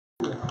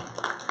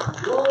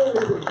Glory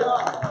to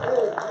God.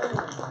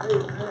 Amen.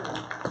 Amen.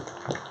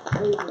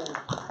 Amen.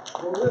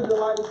 Well, we're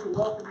delighted to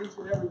welcome each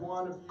and every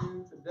one of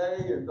you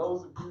today and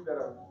those of you that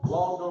are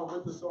logged on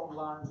with us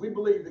online. We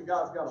believe that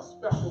God's got a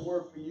special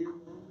word for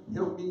you.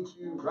 He'll meet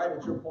you right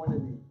at your point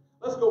of need.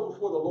 Let's go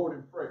before the Lord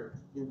in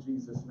prayer in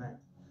Jesus' name.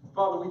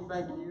 Father, we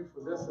thank you for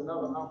this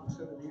another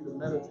opportunity to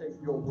meditate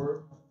your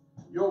word.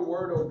 Your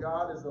word, oh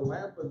God, is a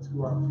lamp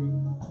unto our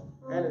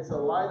feet, and it's a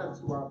light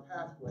unto our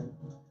pathway.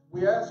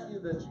 We ask you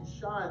that you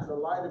shine the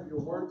light of your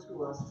word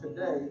to us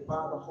today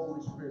by the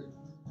Holy Spirit.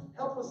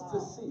 Help us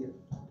to see it.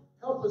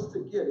 Help us to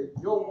get it.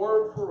 Your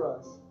word for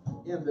us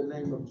in the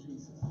name of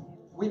Jesus.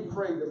 We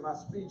pray that my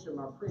speech and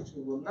my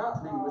preaching will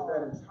not be with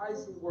that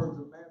enticing words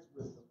of man's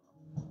wisdom,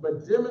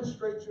 but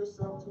demonstrate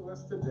yourself to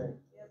us today.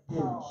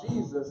 In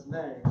Jesus'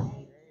 name,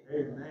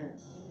 amen.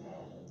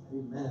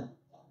 Amen.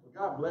 Well,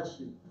 God bless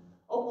you.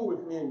 Open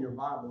with me in your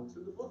Bible to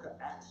the book of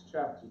Acts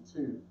chapter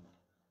 2.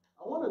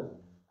 I want to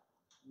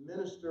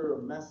minister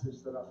a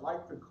message that I'd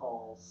like to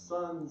call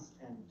Sons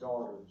and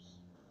Daughters.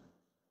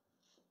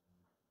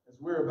 As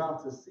we're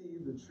about to see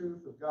the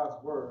truth of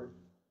God's word,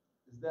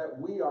 is that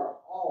we are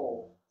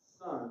all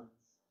sons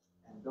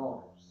and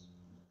daughters.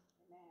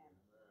 Amen.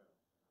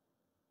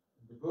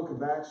 In the book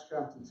of Acts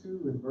chapter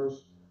 2 and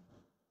verse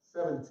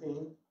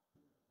 17,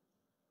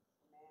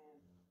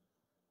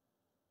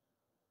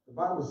 the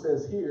Bible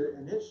says here,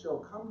 and it shall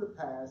come to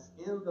pass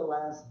in the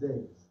last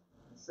days,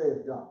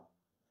 saith God,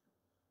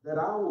 that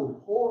I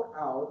will pour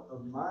out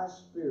of my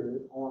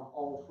spirit on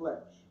all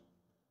flesh.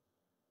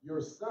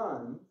 Your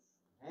sons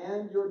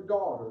and your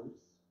daughters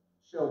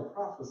shall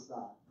prophesy.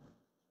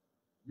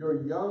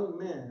 Your young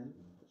men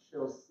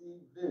shall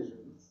see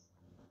visions,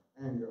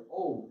 and your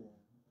old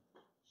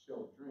men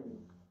shall dream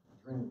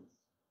dreams.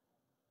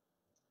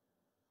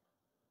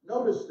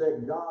 Notice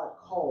that God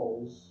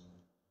calls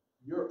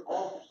your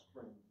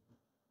offspring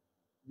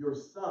your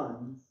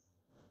sons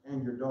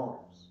and your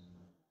daughters,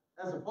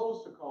 as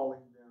opposed to calling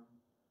them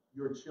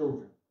your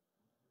children.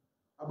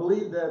 I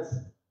believe that's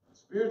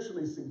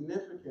spiritually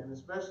significant,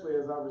 especially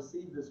as I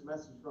received this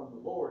message from the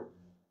Lord.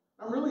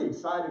 I'm really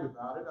excited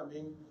about it. I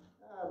mean,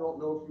 I don't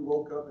know if you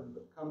woke up and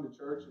come to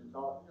church and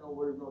thought,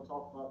 what are we going to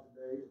talk about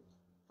today?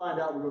 Find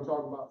out we're going to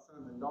talk about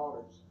sons and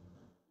daughters.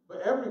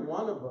 But every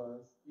one of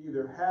us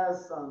either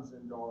has sons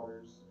and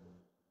daughters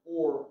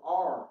or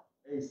are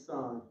a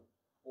son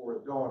or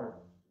a daughter.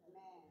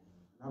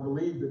 I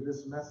believe that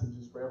this message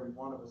is for every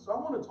one of us. So I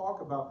want to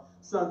talk about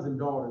sons and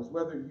daughters.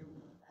 Whether you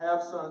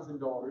have sons and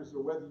daughters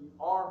or whether you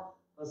are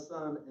a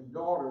son and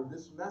daughter,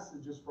 this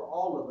message is for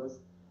all of us,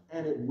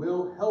 and it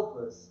will help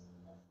us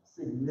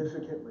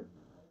significantly.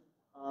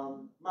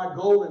 My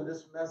goal in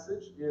this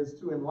message is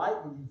to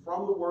enlighten you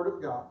from the Word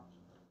of God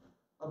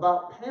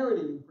about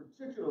parenting,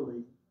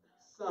 particularly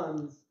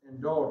sons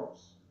and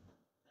daughters,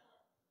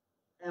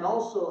 and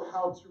also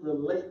how to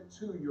relate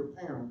to your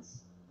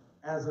parents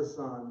as a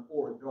son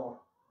or a daughter.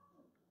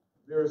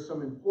 There are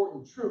some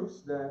important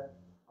truths that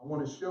I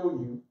want to show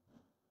you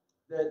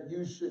that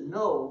you should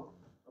know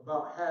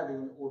about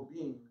having or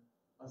being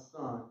a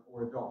son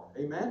or a daughter.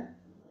 Amen?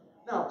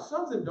 Now,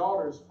 sons and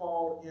daughters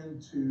fall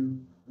into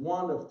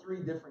one of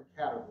three different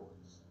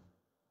categories.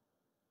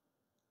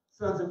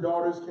 Sons and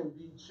daughters can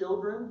be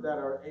children that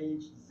are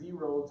aged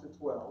 0 to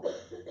 12.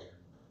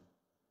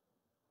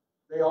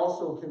 They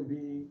also can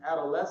be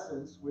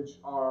adolescents, which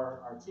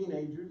are our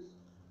teenagers,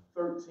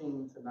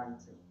 13 to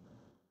 19.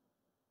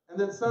 And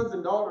then sons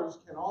and daughters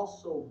can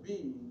also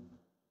be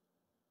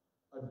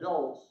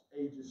adults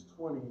ages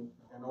 20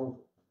 and over.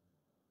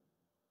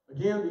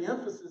 Again, the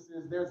emphasis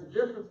is there's a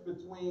difference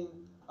between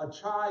a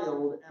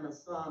child and a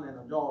son and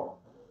a daughter.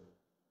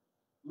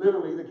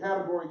 Literally, the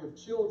category of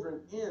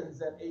children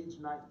ends at age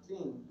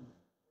 19.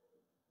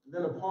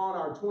 Then upon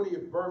our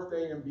 20th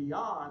birthday and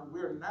beyond,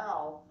 we're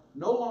now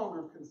no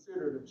longer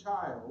considered a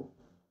child,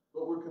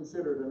 but we're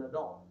considered an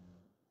adult.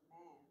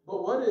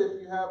 But what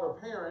if you have a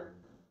parent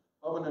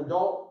of an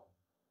adult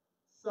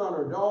son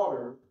or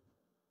daughter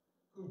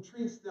who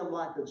treats them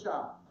like a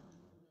child?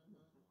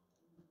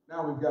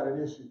 Now we've got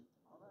an issue.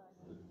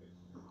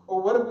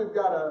 Or what if we've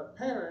got a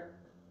parent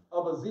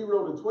of a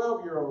 0 to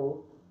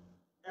 12-year-old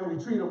and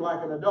we treat them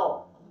like an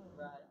adult?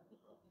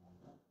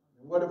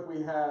 And what if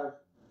we have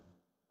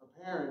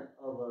a parent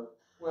of a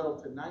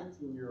 12 to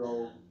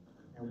 19-year-old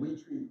and we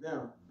treat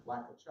them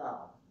like a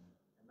child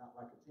and not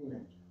like a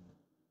teenager?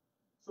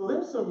 So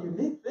there's some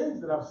unique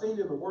things that I've seen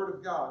in the Word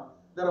of God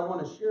that I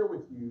want to share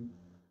with you.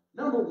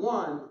 Number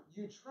one,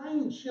 you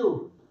train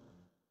children.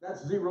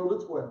 That's 0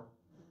 to 12.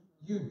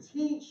 You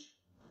teach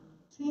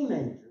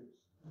teenagers.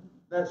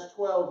 That's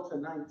 12 to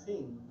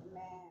 19.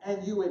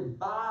 And you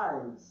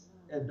advise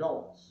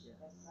adults.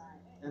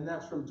 And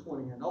that's from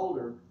 20 and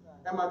older.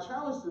 And my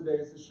challenge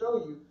today is to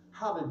show you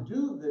how to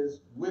do this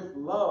with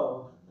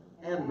love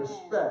and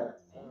respect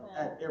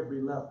at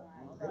every level.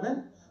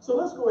 Amen? So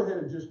let's go ahead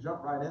and just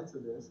jump right into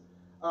this.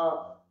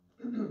 I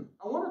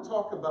want to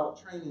talk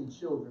about training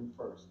children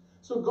first.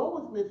 So go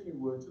with me, if you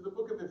would, to the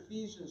book of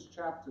Ephesians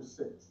chapter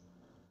 6.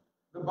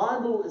 The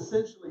Bible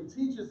essentially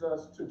teaches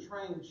us to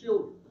train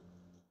children.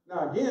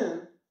 Now,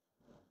 again,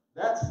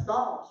 that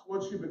stops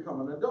once you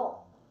become an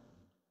adult.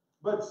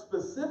 But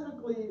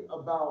specifically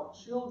about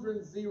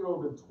children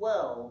 0 to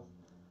 12,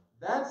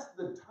 that's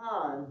the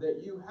time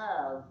that you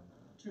have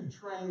to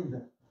train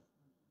them.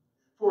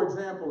 For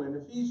example, in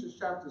Ephesians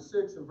chapter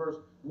 6 and verse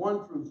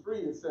 1 through 3,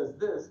 it says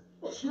this: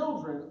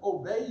 children,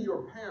 obey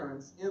your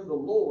parents in the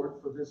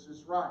Lord, for this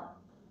is right.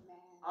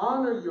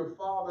 Honor your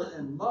father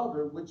and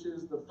mother, which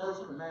is the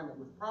first commandment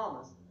with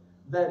promise,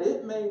 that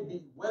it may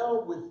be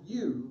well with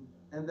you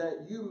and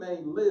that you may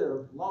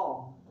live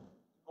long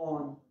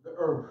on the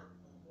earth.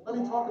 Let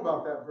me talk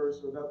about that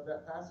verse or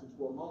that passage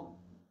for a moment.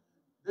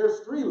 There's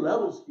 3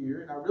 levels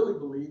here, and I really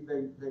believe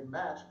they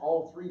match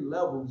all 3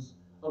 levels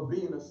of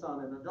being a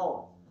son and a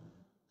daughter.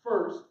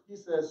 First, he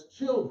says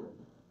children,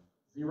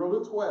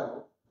 0 to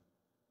 12.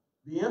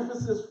 The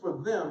emphasis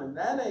for them in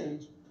that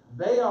age,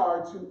 they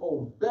are to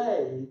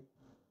obey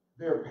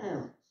their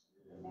parents.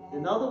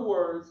 In other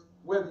words,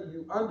 whether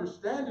you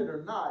understand it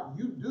or not,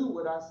 you do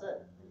what I say.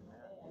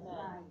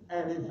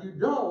 And if you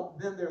don't,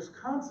 then there's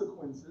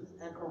consequences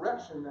and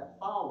correction that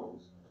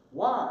follows.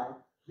 Why?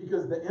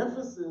 Because the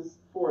emphasis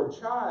for a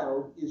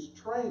child is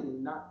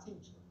training, not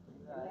teaching.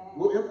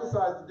 We'll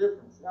emphasize the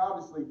difference.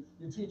 Obviously,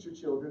 you teach your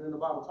children, and the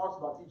Bible talks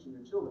about teaching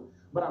your children.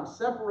 But I'm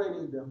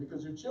separating them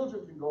because your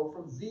children can go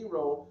from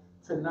 0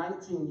 to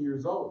 19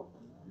 years old.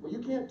 Well, you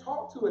can't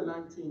talk to a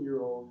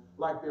 19-year-old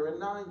like they're a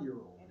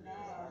 9-year-old.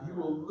 You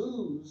will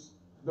lose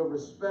the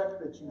respect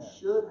that you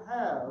should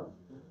have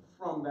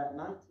from that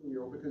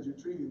 19-year-old because you're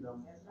treating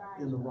them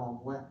in the wrong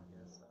way.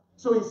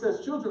 So he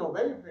says, children,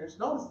 obey your parents.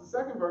 Notice the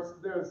second verse,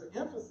 there's an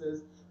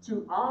emphasis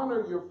to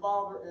honor your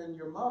father and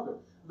your mother.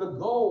 The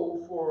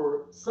goal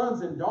for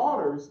sons and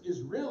daughters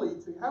is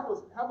really to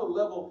have a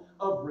level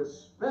of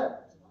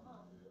respect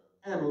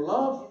and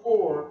love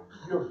for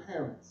your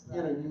parents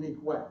in a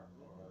unique way.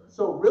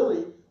 So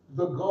really,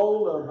 the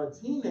goal of a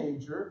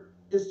teenager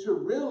is to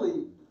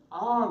really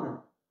honor,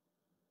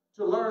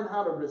 to learn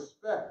how to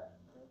respect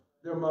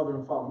their mother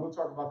and father. We'll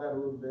talk about that a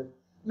little bit.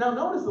 Now,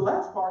 notice the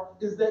last part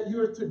is that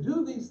you're to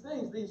do these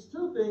things, these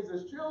 2 things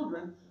as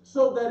children,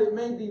 so that it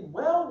may be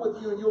well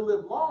with you and you'll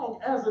live long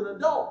as an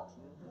adult.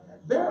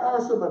 There are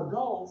some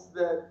adults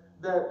that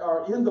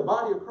are in the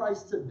body of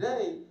Christ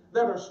today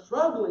that are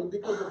struggling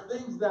because of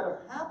things that have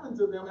happened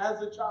to them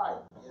as a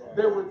child.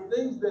 There were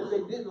things that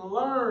they didn't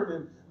learn,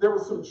 and there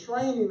was some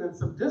training and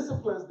some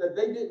disciplines that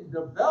they didn't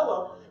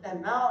develop,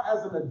 and now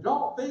as an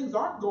adult, things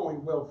aren't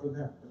going well for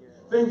them.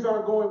 Things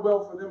aren't going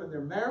well for them in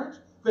their marriage.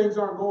 Things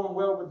aren't going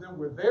well with them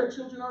where their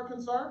children are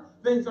concerned.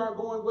 Things aren't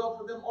going well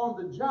for them on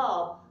the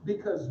job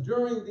because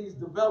during these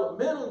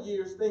developmental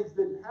years, things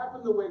didn't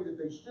happen the way that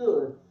they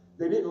should.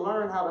 They didn't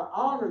learn how to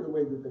honor the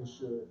way that they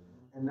should,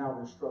 and now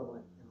they're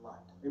struggling in life.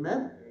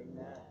 Amen?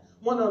 Amen.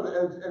 One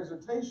other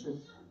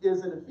exhortation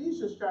is in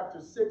Ephesians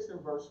chapter 6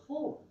 and verse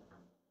 4.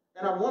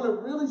 And I want to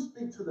really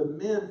speak to the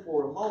men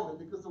for a moment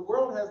because the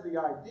world has the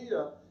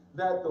idea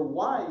that the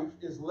wife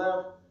is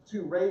left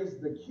to raise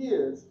the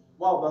kids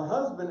while the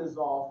husband is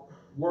off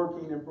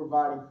working and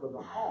providing for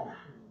the home.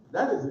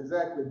 That is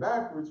exactly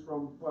backwards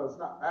from, well, it's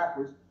not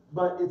backwards,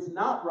 but it's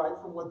not right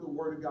from what the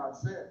Word of God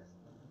says.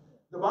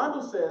 The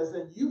Bible says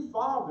that you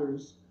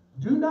fathers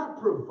do not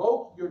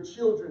provoke your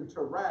children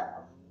to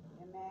wrath,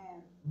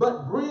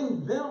 but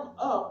bring them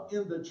up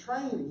in the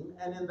training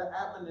and in the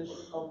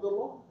admonition of the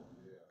Lord.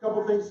 A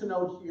couple things to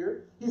note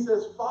here. He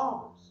says,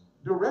 fathers,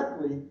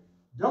 directly,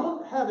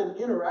 don't have an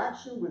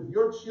interaction with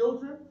your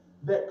children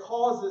that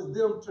causes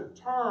them to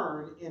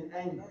turn in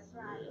anger.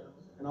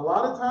 And a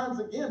lot of times,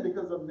 again,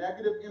 because of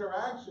negative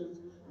interactions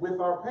with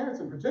our parents,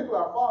 in particular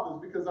our fathers,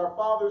 because our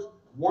fathers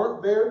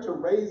weren't there to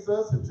raise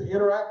us and to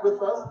interact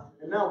with us,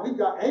 and now we've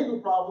got anger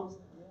problems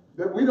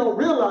that we don't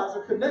realize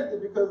are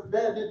connected because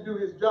dad didn't do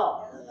his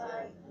job.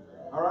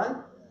 All right?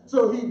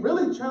 So he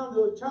really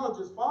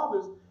challenges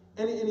fathers,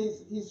 and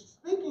he's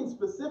speaking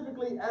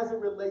specifically as it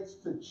relates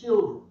to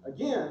children.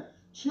 Again,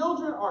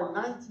 children are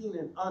 19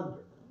 and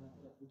under.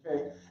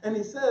 Okay? And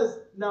he says,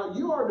 now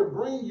you are to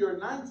bring your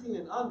 19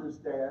 and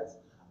unders, dads,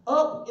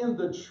 up in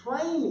the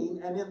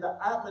training and in the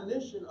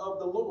admonition of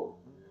the Lord.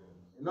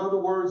 In other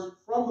words,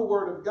 from the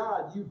Word of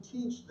God, you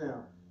teach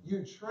them,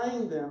 you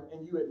train them,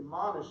 and you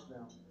admonish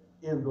them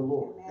in the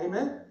Lord.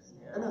 Amen?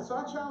 Amen. So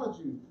I challenge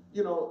you,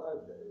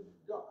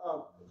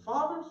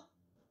 fathers,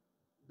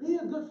 be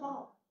a good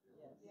father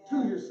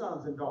to your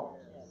sons and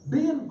daughters.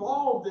 Be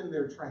involved in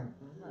their training.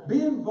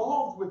 Be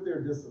involved with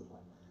their discipline.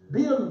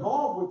 Be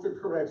involved with the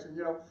correction.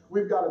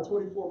 We've got a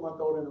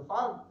 24-month-old and a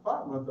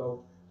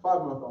 5-month-old.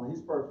 5-month-old,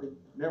 he's perfect,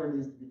 never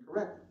needs to be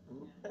corrected.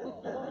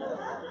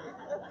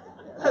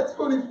 That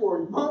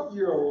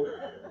 24-month-year-old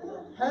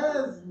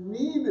has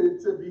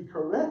needed to be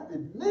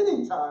corrected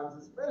many times,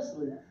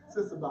 especially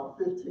since about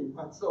 15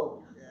 months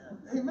old.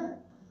 Amen.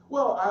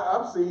 Well,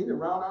 I've seen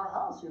around our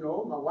house,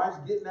 my wife's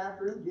getting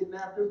after him,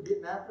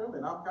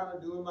 and I'm kind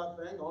of doing my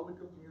thing on the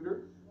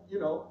computer,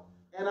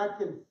 and I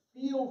can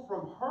feel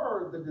from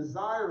her the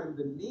desire and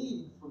the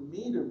need for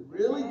me to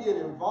really get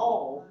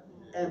involved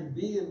and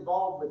be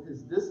involved with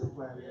his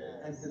discipline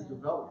and his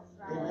development.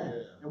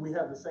 Amen. And we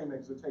have the same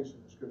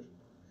exhortation in Scripture.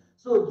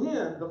 So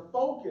again, the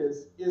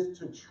focus is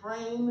to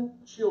train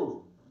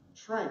children.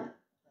 Train.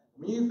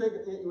 When you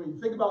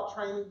think about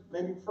training,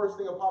 maybe the first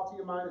thing that pops to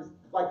your mind is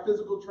like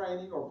physical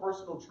training or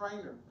personal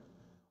trainer,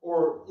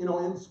 or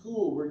in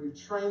school where you're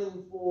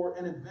training for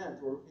an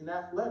event or in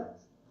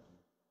athletics.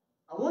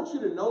 I want you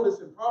to notice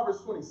in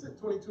Proverbs 26,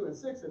 22 and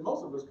 6, and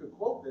most of us could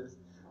quote this,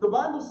 the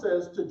Bible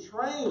says to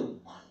train.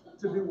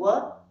 To do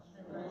what?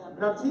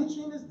 Now,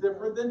 teaching is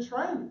different than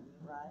training.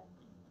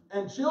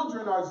 And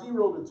children are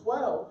 0 to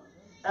 12.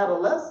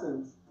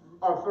 Adolescents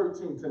are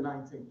 13 to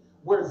 19.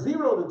 Where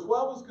 0 to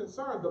 12 is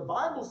concerned, the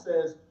Bible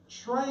says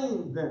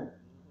train them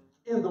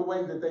in the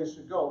way that they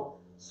should go,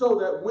 so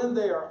that when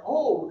they are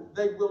old,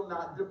 they will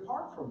not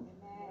depart from it.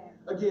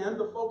 Again,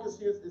 the focus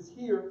here is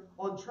here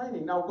on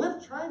training. Now,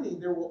 with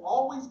training, there will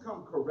always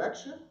come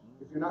correction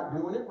if you're not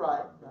doing it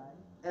right.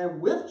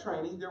 And with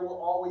training, there will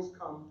always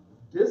come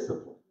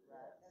discipline.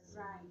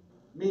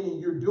 Meaning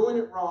you're doing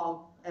it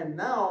wrong, and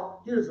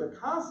now here's a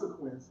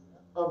consequence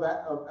of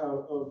that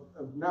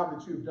of now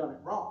that you've done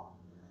it wrong.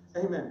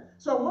 Amen.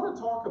 So I want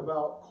to talk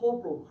about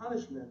corporal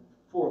punishment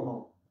for a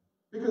moment,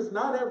 because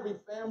not every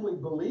family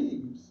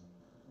believes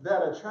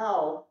that a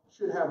child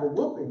should have a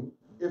whooping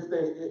if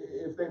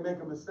they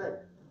make a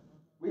mistake.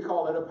 We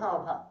call it a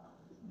pow pow.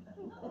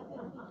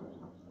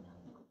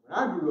 When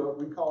I grew up,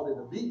 we called it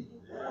a beat.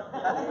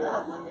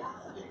 I'm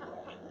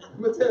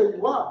gonna tell you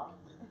why.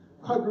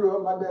 I grew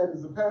up, my dad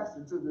is a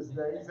pastor to this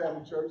day. He's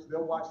having church.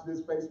 They'll watch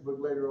this Facebook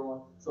later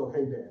on. So,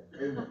 hey, Dad.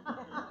 Amen.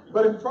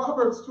 But in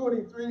Proverbs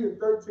 23 and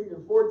 13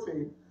 and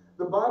 14,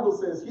 the Bible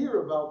says here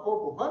about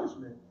corporal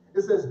punishment,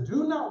 it says,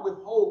 do not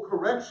withhold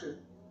correction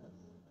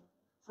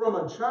from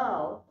a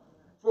child,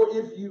 for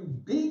if you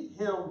beat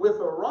him with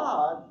a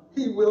rod,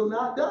 he will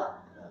not die.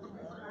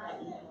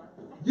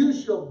 You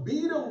shall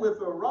beat him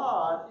with a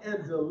rod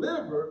and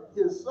deliver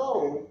his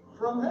soul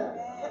from hell.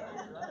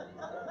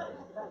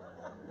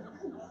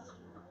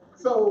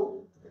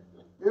 So,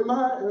 with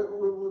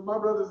my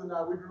brothers and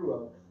I, we grew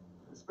up,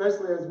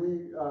 especially as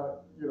we,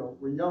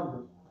 were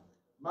younger.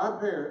 My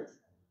parents,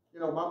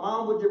 my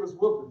mom would give us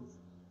whoopings,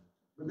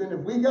 but then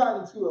if we got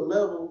into a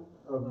level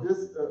of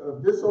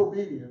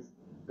disobedience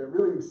that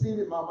really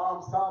exceeded my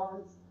mom's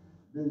tolerance,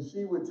 then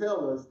she would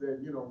tell us that,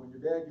 when your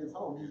dad gets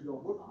home, he's gonna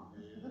whoop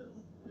you.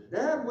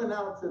 Dad went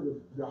out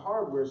to the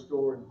hardware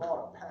store and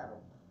bought a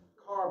paddle,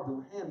 carved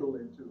a handle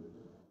into it,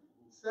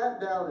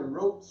 sat down and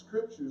wrote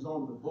scriptures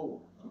on the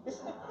board.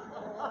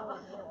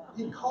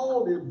 He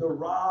called it the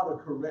rod of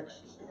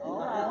correction.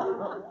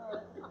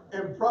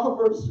 And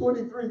Proverbs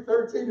 23,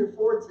 13 and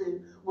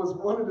 14 was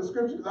one of the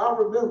scriptures I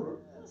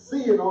remember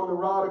seeing on the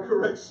rod of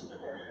correction.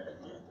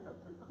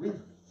 We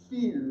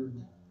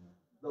feared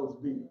those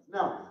beatings.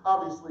 Now,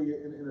 obviously,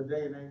 in a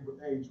day and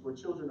age where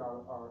children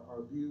are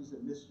abused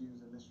and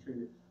misused and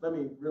mistreated, let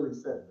me really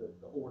set the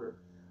order.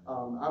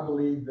 I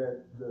believe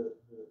that the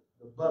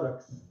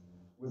buttocks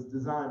was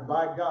designed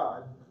by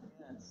God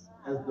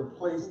as the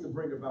place to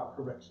bring about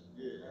correction.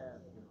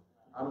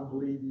 I don't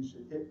believe you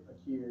should hit a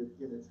kid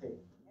in its head.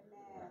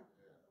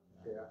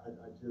 Okay,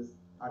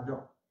 I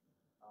don't.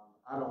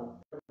 I don't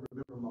ever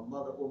remember my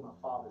mother or my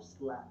father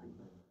slapping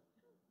me.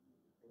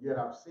 And yet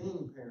I've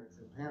seen parents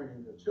and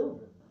parenting their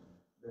children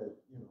that,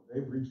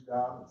 they've reached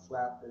out and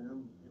slapped them,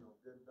 done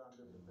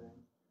different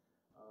things.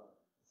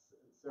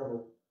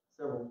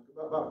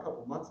 About a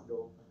couple months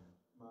ago,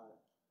 my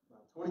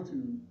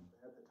 22,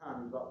 at the time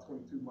he was about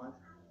 22 months,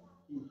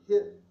 he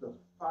hit the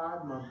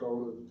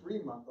 5-month-old or the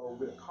 3-month-old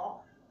with a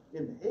car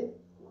in the head.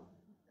 And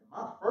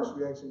my first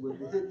reaction was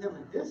to hit him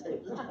in his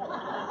head.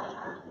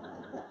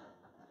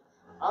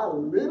 I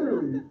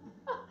literally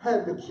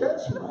had to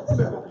catch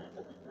myself,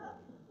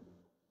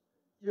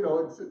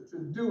 to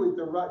do it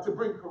to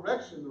bring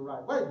correction the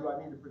right way. Do I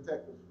need to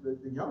protect the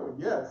young one?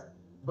 Yes,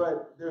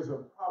 but there's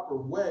a proper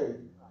way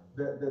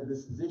that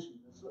this is issued.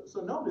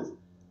 So notice,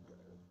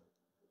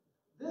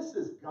 this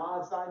is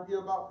God's idea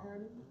about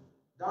parenting.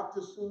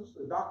 Dr. Seuss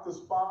or Dr.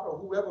 Spot or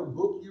whoever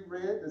book you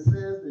read that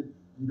says that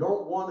you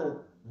don't want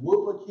to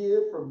whoop a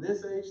kid from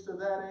this age to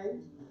that age,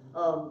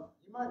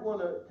 you might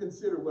want to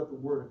consider what the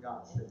Word of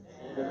God says.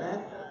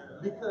 Amen?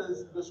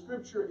 Because the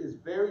scripture is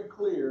very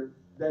clear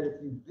that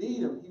if you beat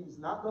him, he's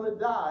not going to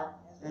die,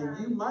 and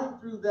you might,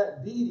 through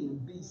that beating,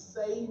 be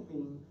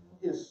saving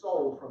his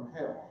soul from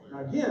hell.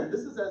 Now again,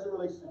 this is as it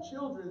relates to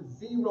children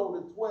 0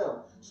 to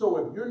 12. So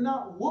if you're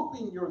not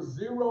whooping your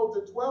 0 to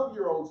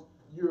 12-year-olds,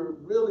 you're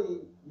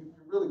really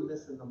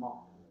missing the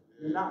mark.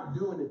 You're not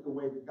doing it the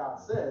way that God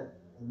said,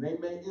 and they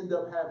may end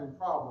up having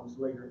problems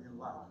later in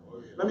life.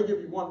 Let me give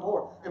you one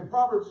more. In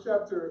Proverbs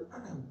chapter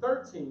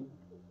 13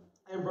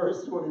 and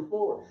verse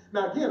 24.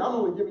 Now again, I'm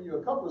only giving you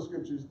a couple of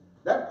scriptures.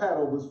 That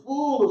paddle was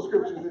full of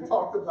scriptures that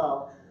talked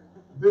about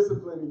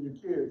disciplining your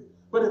kids.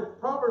 But in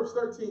Proverbs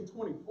 13,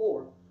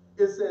 24,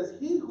 it says,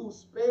 he who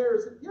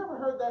spares, you ever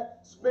heard that?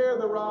 Spare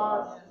the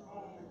rod,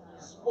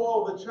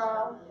 spoil the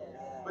child.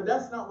 But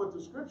that's not what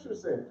the scripture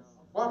says.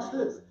 Watch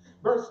this.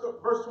 Verse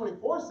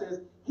 24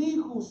 says, he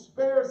who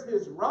spares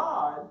his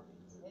rod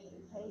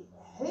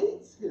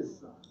hates his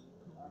son.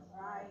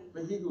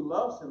 but he who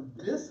loves him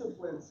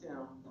disciplines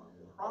him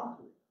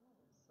promptly.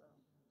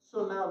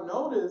 So now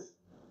notice,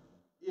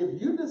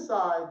 if you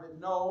decide that,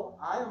 no,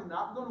 I am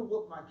not going to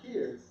whoop my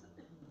kids,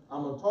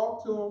 I'm going to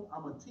talk to them,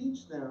 I'm going to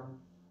teach them,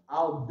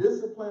 I'll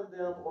discipline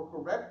them or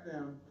correct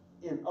them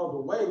in other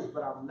ways,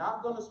 but I'm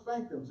not going to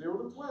spank them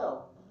 0 to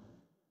 12,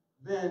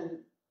 then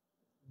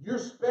you're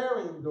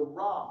sparing the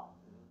rod.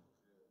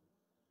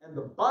 And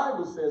the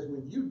Bible says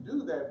when you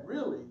do that,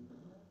 really,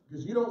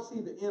 because you don't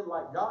see the end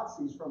like God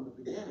sees from the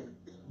beginning,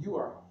 you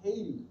are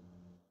hating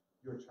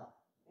your child.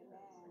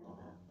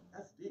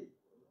 That's deep.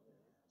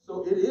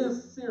 So it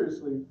is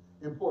seriously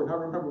important. I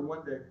remember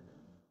one day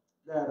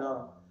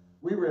that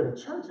we were at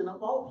a church, and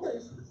of all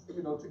places, to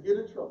get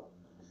in trouble.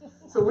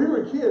 So we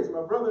were kids,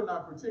 my brother and I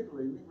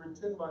particularly. We were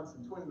 10 months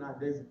and 29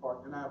 days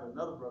apart. And I have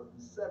another brother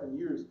who's 7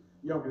 years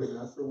younger than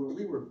us. So when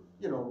we were,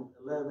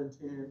 11,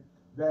 10,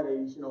 that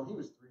age, he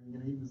was 3,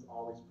 and he was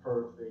always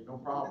perfect, no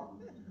problem.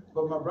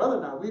 But my brother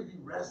and I, we'd be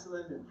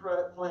wrestling and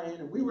playing,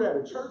 and we were at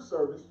a church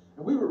service,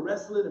 and we were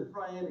wrestling and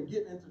praying and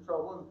getting into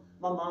trouble. And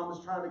my mom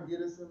was trying to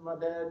get us, and my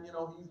dad,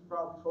 he's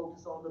probably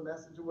focused on the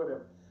message or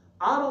whatever.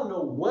 I don't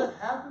know what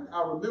happened.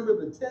 I remember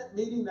the tent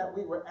meeting that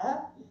we were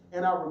at,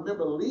 and I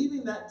remember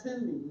leaving that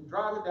tent meeting,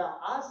 driving down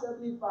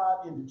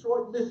I-75 in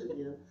Detroit,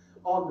 Michigan,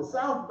 on the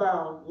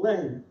southbound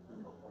lane.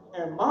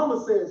 And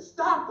Mama said,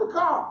 "Stop the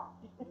car."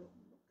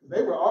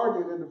 They were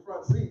arguing in the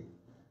front seat,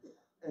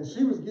 and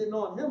she was getting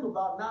on him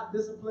about not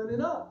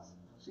disciplining us.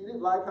 She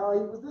didn't like how he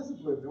was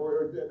disciplined,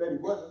 or that he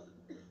wasn't.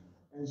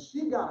 And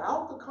she got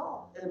out the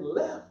car and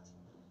left.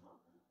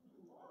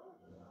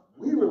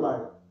 We were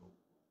like,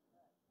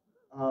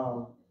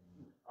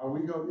 are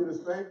we going to get a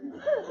spanking?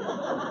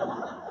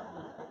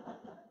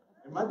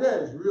 And my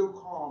dad is real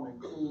calm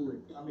and cool.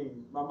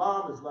 My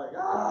mom is like,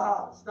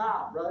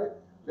 stop, right?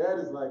 Dad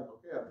is like,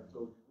 okay, I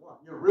told you once.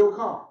 Real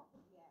calm.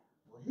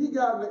 Well,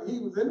 he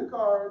was in the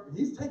car, and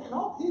he's taking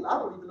off. I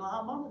don't even know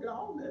how Mama got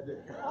home that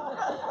day.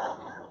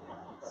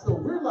 So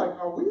we're like,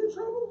 are we in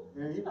trouble?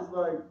 And he was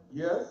like,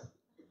 yes.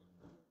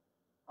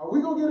 Are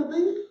we going to get a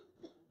beat?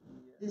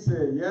 He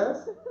said,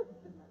 yes.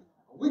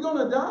 Are we going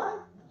to die?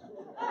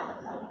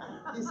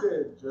 He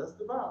said, just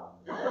about.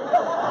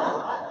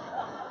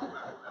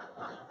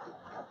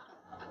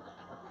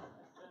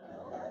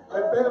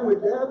 At family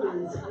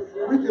gatherings,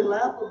 we can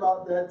laugh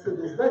about that to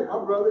this day.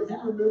 My brother, he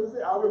remembers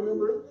it. I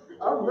remember it.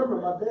 I remember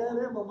my dad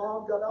and my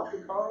mom got out the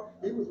car.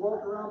 He was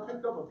walking around,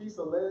 picked up a piece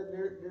of lead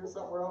near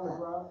somewhere on the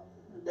ground.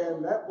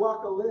 And that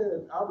block of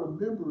lead, I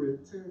remember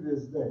it to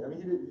this day.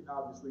 He didn't,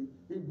 obviously,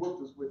 he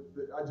whooped us with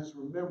it. I just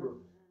remember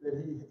that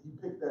he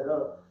picked that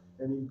up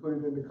and he put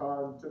it in the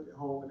car and took it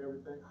home and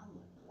everything. I'm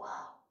like,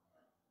 wow.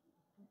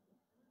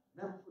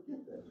 Never forget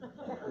that.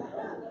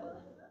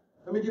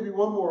 Let me give you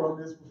one more on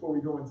this before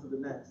we go into the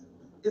next.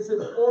 It's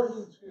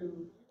important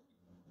to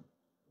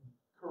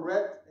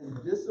correct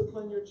and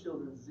discipline your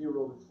children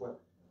 0 to 12.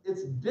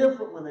 It's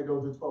different when they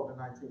go to 12 and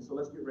 19, so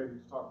let's get ready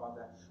to talk about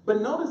that.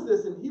 But notice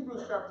this in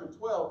Hebrews chapter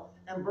 12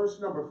 and verse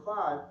number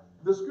 5,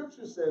 the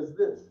scripture says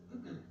this.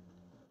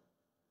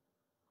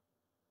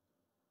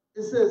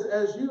 It says,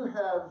 as you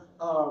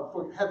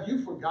have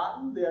you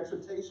forgotten the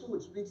exhortation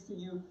which speaks to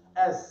you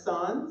as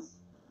sons?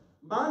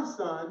 My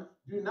son,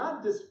 do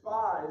not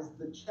despise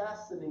the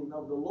chastening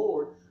of the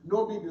Lord,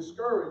 nor be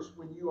discouraged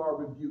when you are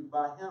rebuked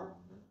by him.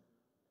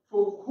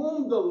 For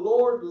whom the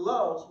Lord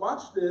loves,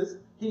 watch this,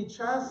 he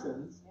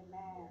chastens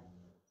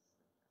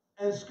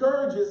and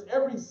scourges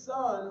every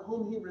son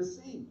whom he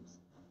receives.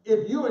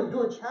 If you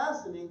endure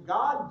chastening,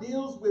 God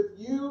deals with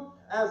you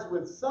as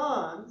with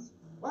sons.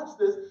 Watch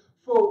this.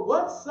 For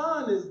what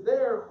son is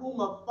there whom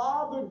a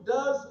father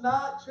does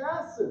not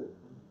chasten?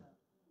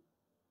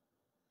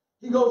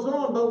 He goes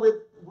on,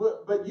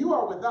 but if you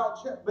are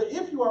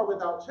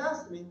without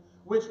chastening,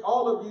 which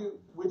all of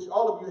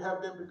you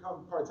have then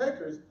become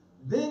partakers,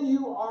 then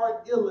you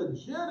are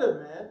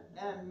illegitimate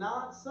and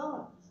not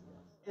sons.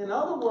 In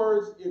other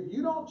words, if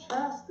you don't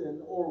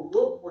chasten or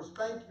whoop or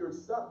spank your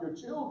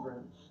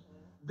children,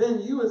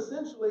 then you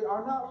essentially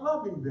are not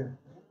loving them.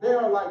 They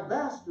are like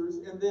bastards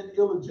and then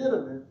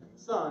illegitimate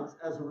sons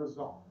as a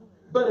result.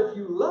 But if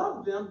you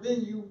love them,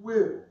 then you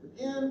will.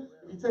 Again,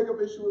 if you take up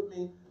issue with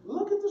me,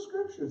 look at the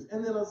scriptures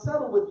and then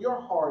settle with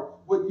your heart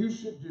what you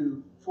should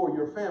do for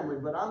your family.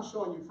 But I'm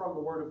showing you from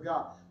the Word of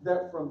God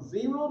that from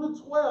 0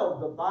 to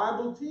 12, the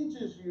Bible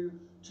teaches you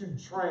to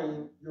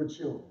train your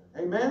children.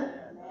 Amen?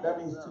 That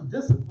means to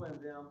discipline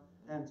them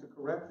and to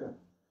correct them.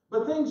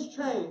 But things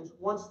change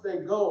once they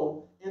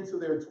go into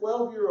their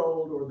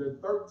 12-year-old or their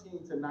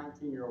 13 to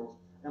 19-year-olds.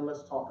 And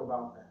let's talk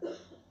about that.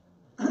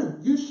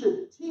 You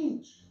should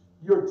teach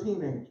your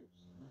teenagers.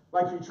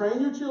 Like you train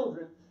your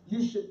children,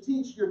 you should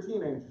teach your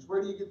teenagers.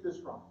 Where do you get this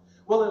from?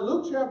 Well, in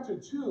Luke chapter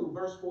 2,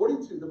 verse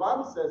 42, the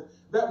Bible says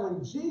that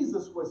when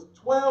Jesus was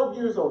 12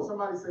 years old,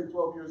 somebody say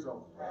 12 years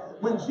old.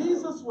 When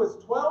Jesus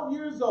was 12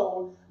 years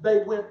old,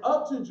 they went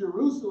up to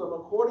Jerusalem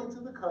according to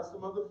the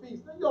custom of the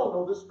feast. Now, you all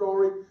know the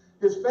story.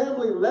 His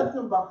family left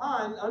him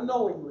behind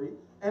unknowingly,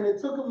 and it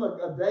took him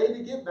a day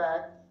to get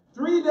back.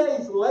 3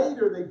 days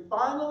later, they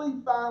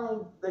finally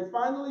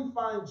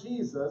find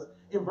Jesus.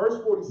 In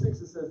verse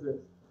 46, it says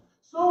this.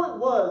 So it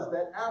was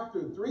that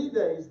after 3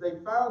 days, they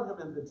found him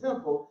in the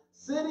temple,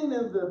 sitting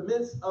in the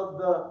midst of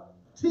the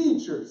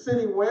teachers.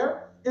 Sitting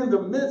where? In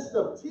the midst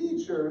of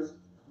teachers,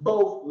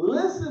 both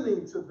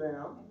listening to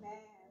them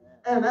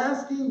and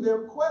asking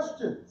them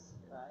questions.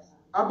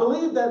 I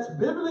believe that's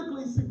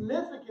biblically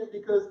significant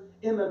because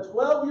in a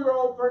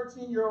 12-year-old,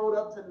 13-year-old,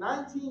 up to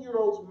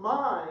 19-year-old's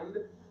mind,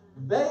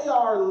 they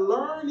are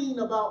learning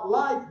about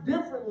life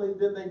differently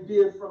than they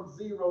did from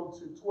 0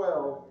 to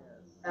 12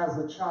 as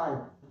a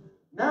child.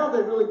 Now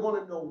they really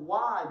want to know,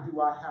 why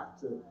do I have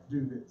to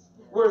do this?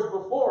 Whereas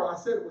before I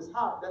said it was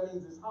hot, that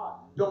means it's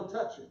hot. Don't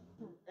touch it.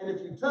 And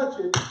if you touch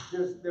it,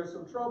 there's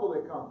some trouble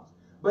that comes.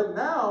 But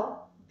now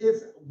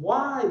it's,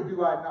 why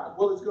do I not?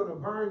 Well, it's going to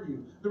burn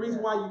you. The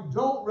reason why you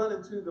don't run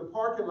into the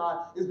parking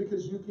lot is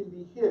because you can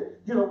be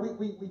hit. You know,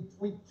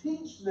 we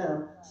teach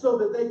them so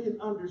that they can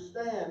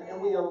understand,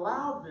 and we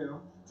allow them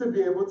to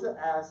be able to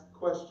ask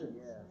questions.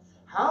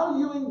 How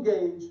you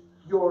engage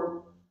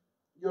your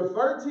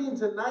 13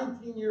 to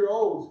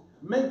 19-year-olds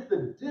make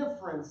the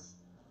difference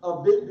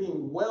of it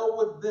being well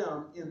with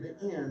them in the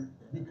end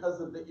because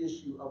of the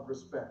issue of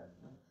respect.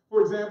 For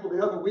example,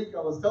 the other week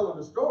I was telling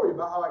a story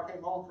about how I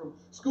came home from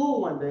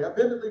school one day. I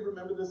vividly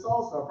remember this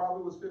also. I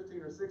probably was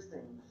 15 or 16.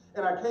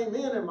 And I came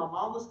in and my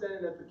mom was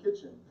standing at the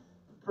kitchen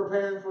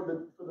preparing for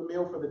the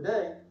meal for the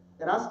day.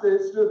 And I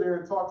stood there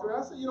and talked to her.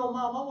 I said, you know,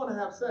 Mom, I want to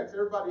have sex.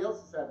 Everybody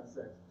else is having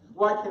sex.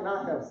 Why can't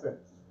I have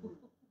sex?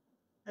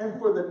 And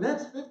for the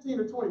next 15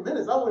 or 20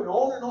 minutes, I went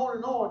on and on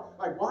and on.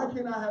 Like, why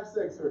can't I have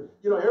sex? Or,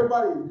 you know,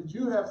 everybody, did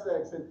you have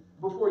sex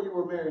before you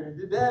were married? And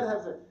did Dad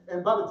have sex?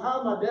 And by the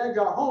time my dad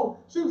got home,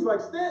 she was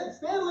like,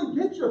 Stanley,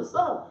 get your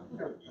son.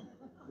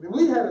 And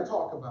we had to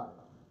talk about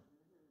it.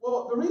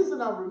 Well, the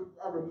reason I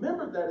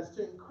remembered that is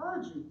to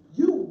encourage you.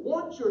 You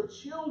want your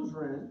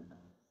children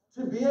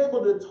to be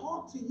able to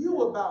talk to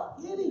you about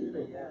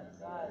anything.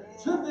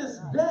 To this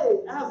day,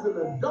 as an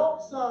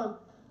adult son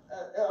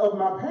of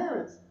my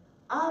parents,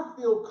 I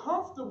feel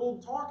comfortable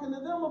talking to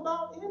them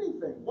about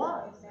anything.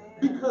 Why?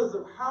 Because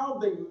of how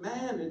they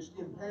managed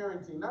in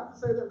parenting. Not to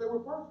say that they were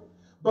perfect,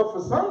 but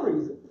for some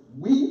reason,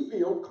 we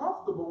feel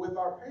comfortable with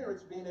our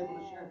parents being able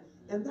to share.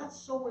 And that's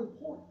so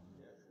important.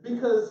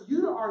 Because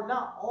you are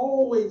not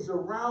always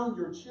around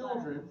your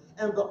children,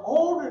 and the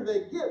older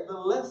they get, the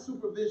less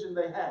supervision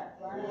they have.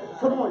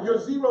 Come on, your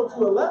 0 to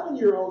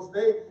 11-year-olds,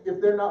 if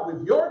they're not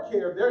with your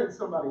care, they're in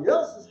somebody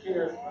else's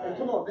care. And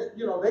come on,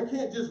 they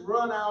can't just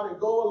run out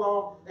and go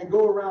along and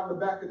go around the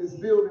back of this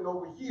building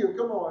over here.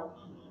 Come on,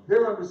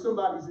 they're under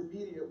somebody's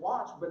immediate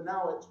watch. But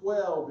now at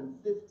 12 and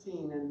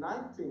 15 and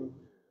 19,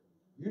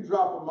 you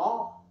drop them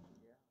off.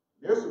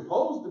 They're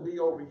supposed to be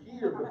over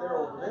here, but they're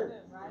over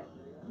there.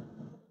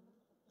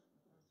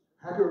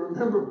 I can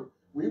remember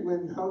we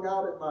went and hung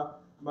out at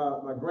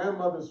my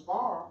grandmother's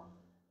farm,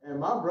 and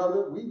my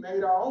brother, we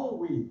made our own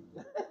weed.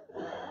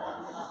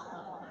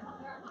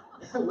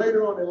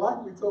 Later on in life,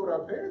 we told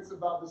our parents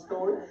about the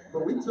story,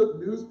 but we took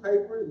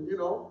newspaper and,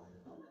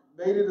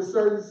 made it a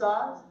certain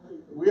size.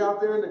 We out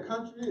there in the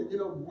country,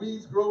 and,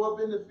 weeds grow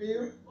up in the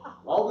field.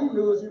 All we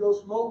knew is,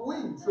 smoke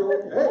weed. So,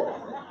 hey,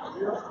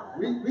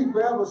 we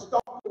grab a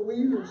stalk of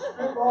weed and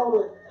strip all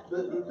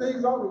the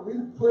things off, and we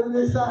put it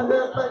inside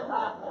that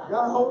paper.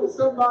 Got hold of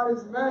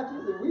somebody's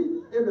mattress, and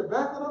we in the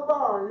back of the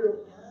barn,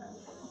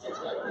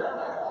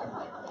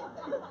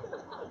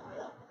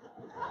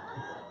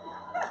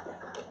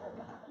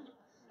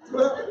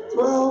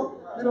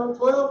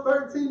 12,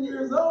 13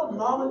 years old,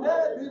 Mom and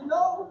Dad didn't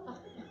know.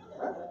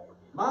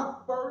 My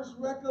first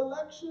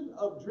recollection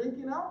of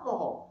drinking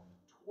alcohol,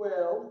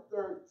 12,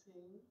 13,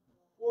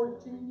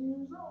 14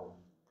 years old.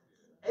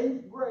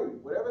 8th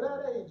grade, whatever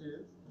that age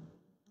is,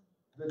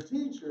 the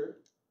teacher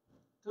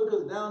took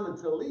us down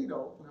to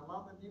Toledo. Now,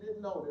 Mom, if you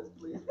didn't know this,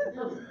 please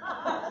forgive me.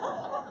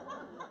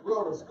 We're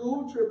on a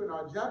school trip in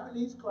our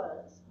Japanese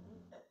class.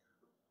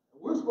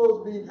 We're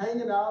supposed to be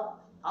hanging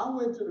out. I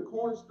went to the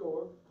corner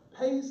store,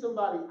 paid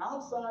somebody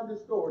outside the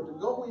store to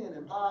go in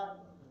and buy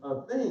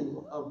a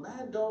thing of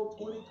Mad Dog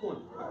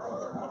 2020.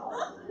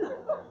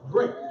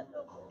 Great.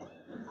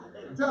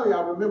 I'm telling you,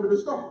 I remember the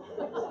story.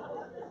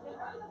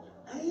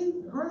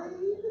 8th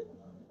grade?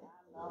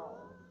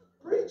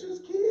 Preacher's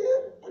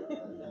kid?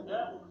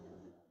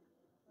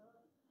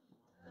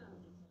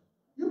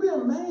 You'll be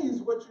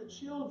amazed what your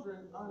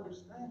children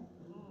understand.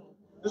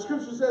 The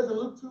scripture says in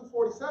Luke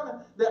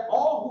 2:47 that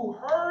all who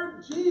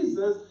heard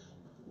Jesus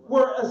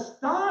were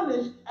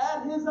astonished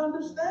at his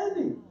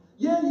understanding.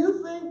 Yeah,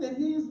 you think that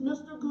he's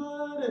Mr.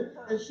 Good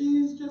and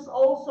she's just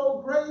oh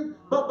so great,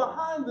 but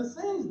behind the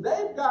scenes,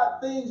 they've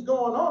got things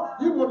going on.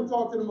 You want to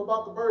talk to them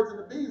about the birds and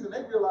the bees, and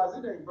they realize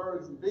it ain't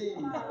birds and bees.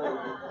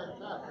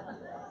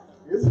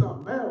 It's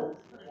something else.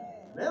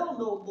 They'll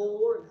know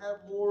more and have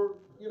more,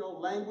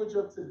 language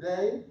of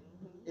today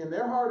in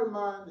their heart and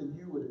mind than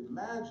you would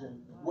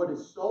imagine. What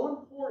is so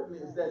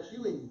important is that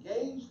you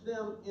engage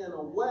them in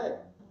a way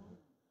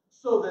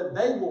so that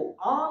they will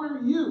honor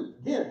you.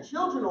 Again,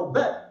 children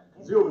obey,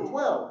 0 to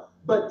 12.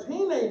 But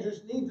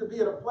teenagers need to be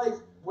at a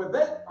place where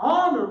they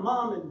honor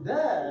mom and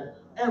dad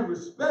and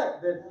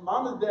respect that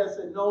mom and dad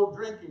said no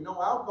drinking,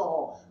 no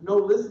alcohol, no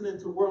listening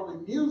to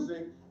worldly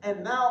music,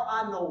 and now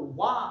I know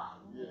why.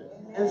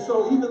 And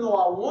so even though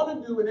I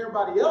want to do and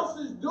everybody else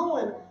is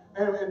doing,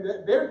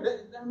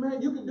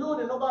 man, you can do it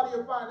and nobody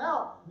will find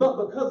out.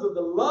 But because of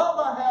the love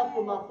I have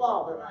for my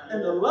father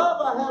and the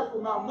love I have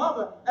for my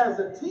mother as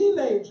a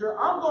teenager,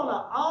 I'm going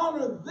to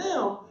honor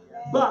them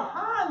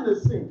behind the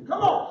scene.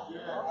 Come on.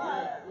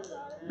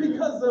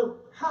 Because of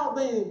how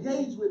they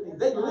engage with me.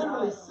 They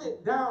literally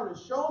sit down and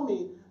show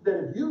me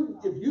that if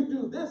you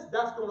do this,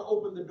 that's going to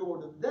open the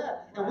door to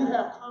that. And we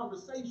have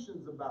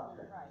conversations about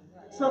that.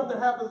 Something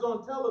happens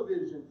on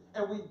television,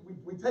 and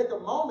we take a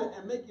moment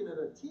and making it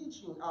a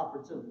teaching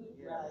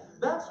opportunity.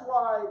 That's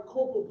why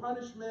corporal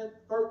punishment,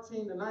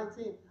 13 to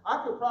 19,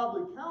 I could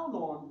probably count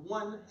on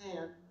one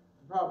hand,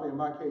 probably in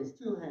my case,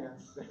 two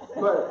hands,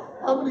 but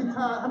how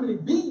many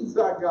beatings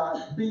I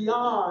got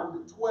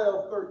beyond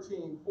 12,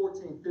 13,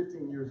 14,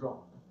 15 years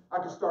old. I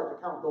can start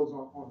to count those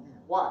on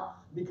hand. Why?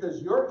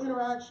 Because your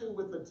interaction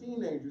with a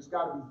teenager's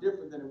got to be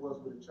different than it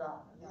was with a child.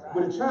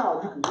 With a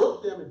child, you can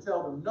whoop them and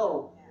tell them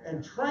no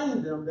and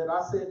train them that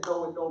I said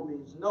no and no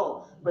means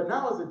no. But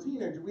now as a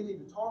teenager, we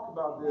need to talk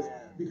about this,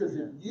 because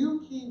if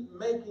you keep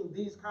making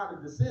these kind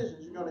of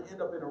decisions, you're going to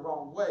end up in the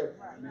wrong way.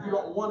 You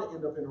don't want to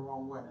end up in the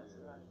wrong way.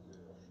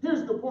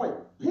 Here's the point.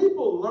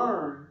 People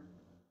learn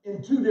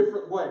in two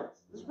different ways.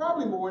 There's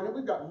probably more in it.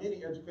 We've got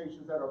many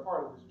educations that are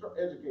part of this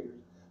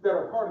educators that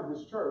are part of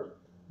this church.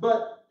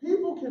 But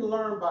people can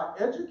learn by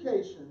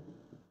education,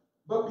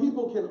 but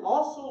people can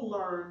also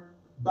learn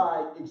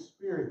by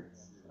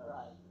experience.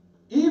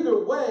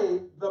 Either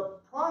way, the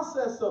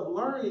process of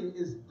learning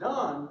is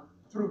done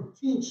through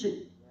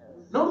teaching.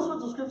 Notice what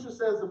the scripture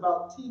says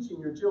about teaching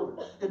your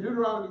children. In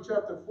Deuteronomy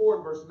chapter 4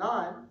 and verse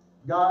 9,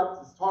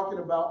 God is talking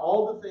about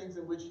all the things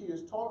in which he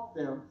has taught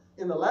them.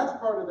 In the last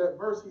part of that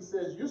verse, he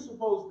says, you're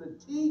supposed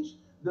to teach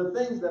the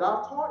things that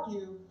I've taught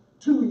you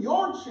to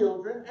your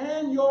children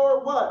and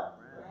your what?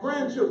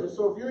 Grandchildren.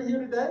 So if you're here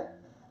today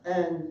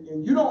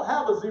and you don't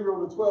have a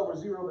 0 to 12 or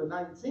 0 to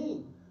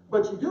 19,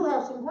 but you do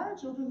have some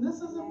grandchildren,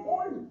 this is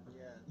important.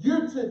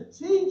 You're to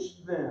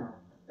teach them.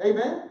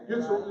 Amen?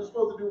 You're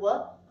supposed to do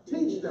what?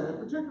 Teach them, and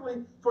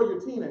particularly for your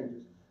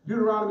teenagers.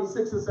 Deuteronomy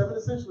 6 and 7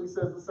 essentially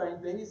says the same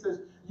thing. He says,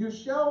 you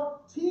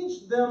shall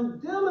teach them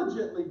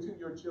diligently to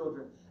your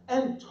children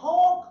and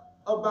talk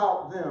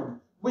about them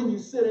when you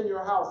sit in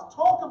your house.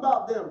 Talk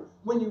about them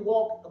when you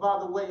walk by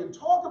the way, and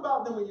talk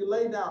about them when you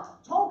lay down.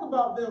 Talk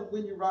about them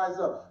when you rise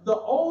up. The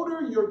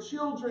older your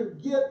children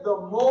get, the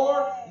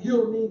more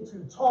you'll need to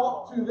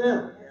talk to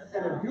them.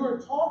 And if you're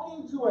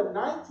talking to a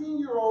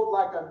 19-year-old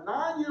like a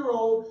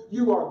 9-year-old,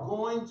 you are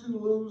going to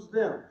lose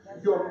them.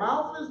 Your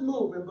mouth is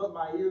moving, but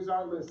my ears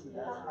aren't listening.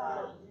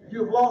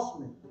 You've lost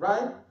me,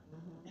 right?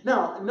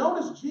 Now,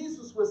 notice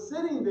Jesus was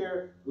sitting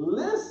there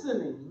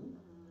listening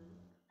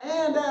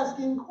and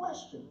asking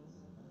questions.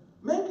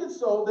 Make it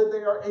so that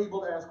they are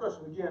able to ask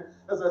questions. Again,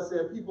 as I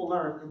said, people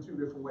learn in two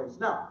different ways.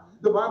 Now,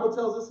 the Bible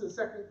tells us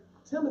in 2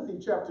 Timothy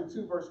chapter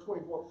 2, verse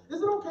 24.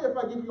 Is it okay if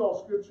I give you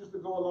all scriptures to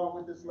go along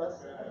with this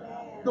lesson?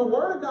 The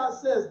Word of God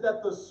says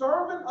that the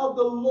servant of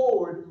the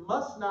Lord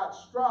must not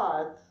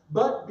strive,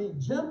 but be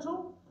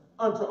gentle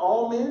unto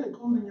all men,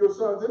 including your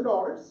sons and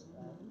daughters,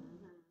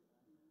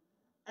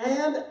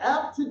 and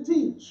apt to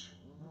teach.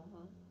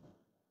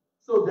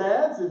 So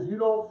dads, if you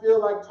don't feel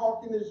like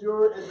talking is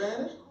your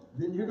advantage,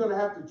 then you're going to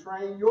have to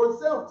train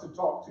yourself to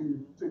talk to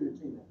your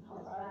teenagers.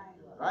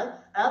 Right?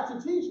 Apt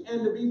to teach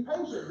and to be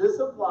patient. This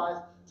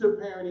applies to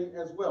parenting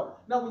as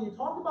well. Now, when you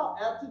talk about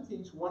apt to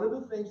teach, one of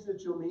the things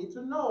that you'll need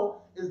to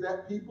know is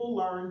that people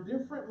learn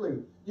differently.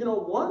 You know,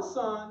 one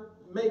son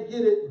may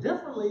get it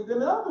differently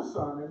than another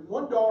son, and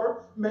one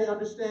daughter may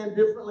understand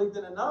differently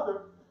than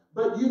another,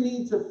 but you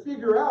need to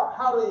figure out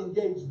how to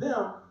engage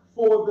them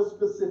for the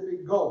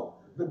specific goal.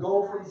 The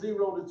goal from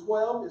 0 to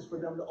 12 is for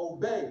them to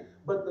obey,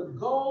 but the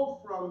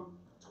goal from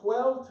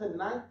 12 to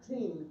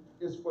 19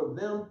 is for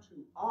them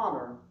to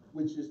honor,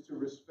 which is to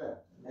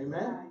respect.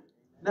 Amen?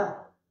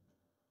 Now,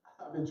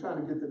 I've been trying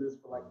to get to this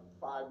for like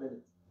 5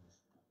 minutes.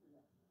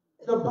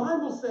 The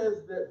Bible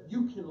says that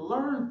you can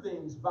learn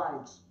things by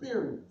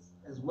experience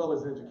as well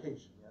as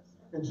education.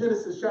 In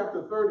Genesis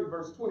chapter 30,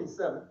 verse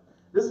 27,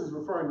 this is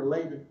referring to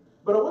Laban,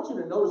 but I want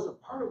you to notice a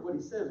part of what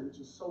he says, which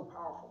is so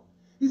powerful.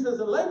 He says,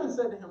 and Laban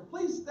said to him,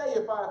 please stay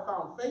if I have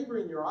found favor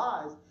in your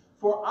eyes,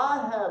 for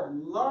I have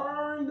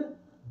learned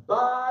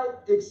by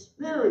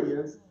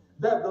experience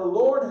that the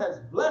Lord has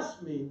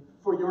blessed me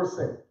for your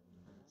sake.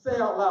 Say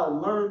out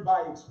loud, learn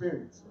by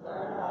experience.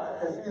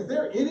 Is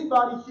there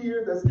anybody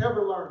here that's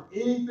ever learned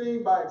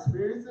anything by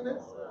experiencing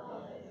this?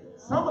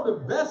 Some of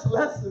the best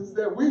lessons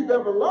that we've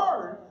ever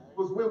learned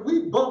was when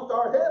we bumped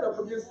our head up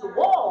against the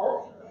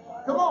wall.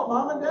 Come on,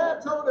 mom and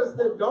dad told us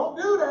that don't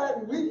do that,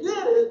 and we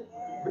did it,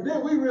 but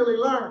then we really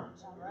learned.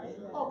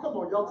 Oh, come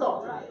on, y'all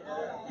talk to me.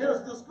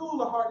 There's the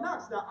school of hard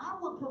knocks. Now, I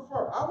would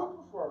prefer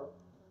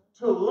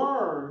to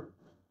learn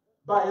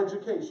by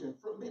education.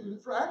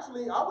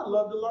 Actually, I would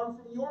love to learn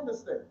from your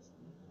mistakes.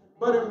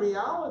 But in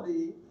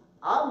reality,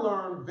 I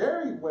learn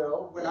very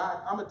well when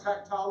I'm a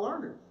tactile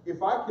learner.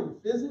 If I can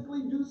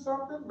physically do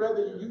something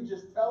rather than you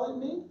just telling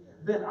me,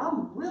 then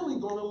I'm really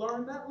going to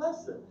learn that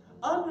lesson.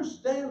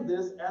 Understand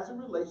this as it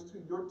relates to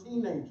your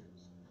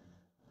teenagers.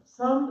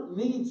 Some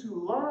need to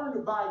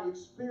learn by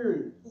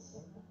experience.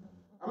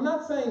 I'm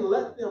not saying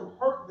let them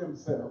hurt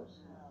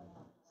themselves.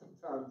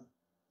 Sometimes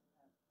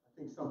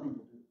I think some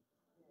people do.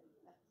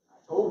 I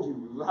told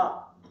you a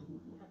lot.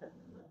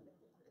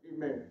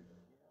 Amen.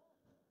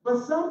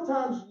 But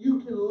sometimes you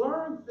can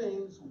learn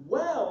things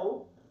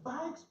well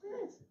by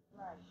experiencing.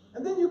 Right.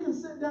 And then you can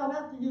sit down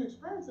after you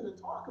experience it and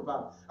talk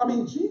about it. I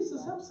mean,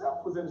 Jesus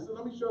himself was in it. So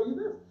let me show you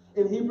this.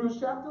 In Hebrews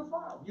chapter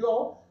 5. You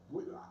all,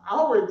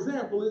 our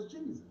example is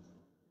Jesus.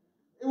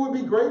 It would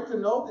be great to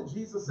know that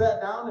Jesus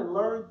sat down and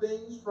learned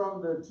things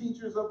from the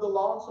teachers of the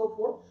law and so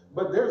forth.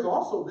 But there's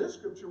also this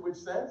scripture which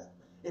says,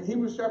 in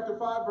Hebrews chapter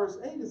 5, verse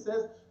 8, it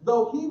says,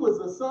 though he was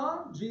a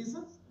son,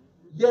 Jesus,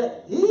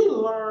 yet he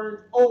learned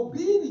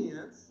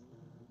obedience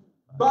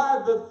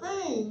by the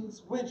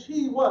things which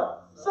he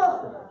what?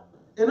 Suffered.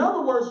 In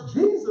other words,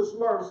 Jesus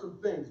learned some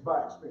things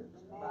by experience,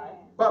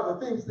 by the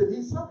things that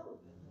he suffered.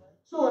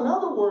 So in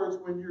other words,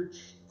 when you're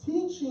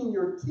teaching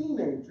your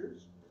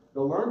teenagers,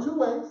 they'll learn two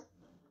ways.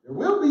 There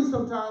will be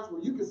some times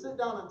where you can sit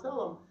down and tell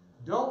them,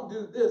 don't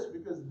do this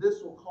because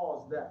this will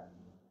cause that.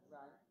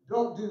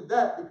 Don't do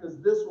that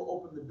because this will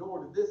open the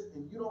door to this,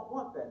 and you don't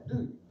want that, do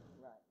you?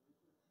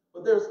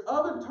 But there's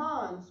other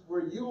times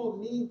where you will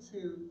need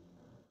to,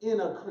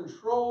 in a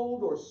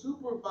controlled or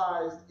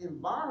supervised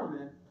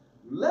environment,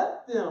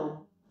 let them,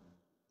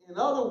 in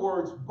other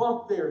words,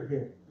 bump their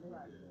head.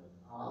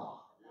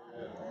 Oh.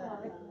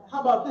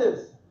 How about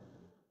this?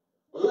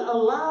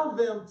 Allow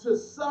them to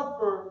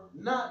suffer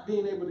not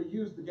being able to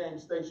use the game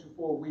station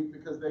for a week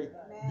because they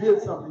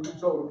did something you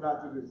told them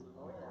not to do.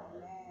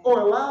 Or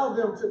allow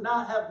them to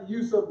not have the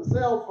use of the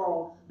cell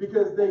phone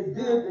because they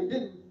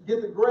didn't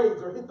get the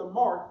grades or hit the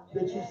mark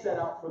that you set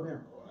out for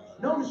them.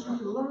 Notice you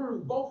can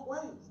learn both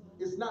ways.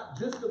 It's not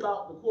just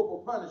about the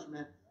corporal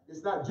punishment.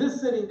 It's not just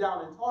sitting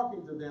down and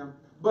talking to them,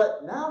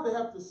 but now they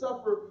have to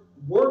suffer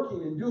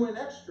working and doing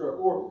extra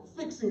or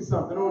fixing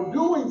something or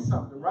doing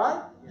something,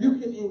 right? You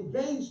can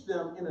engage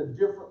them in a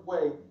different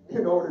way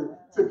in order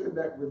to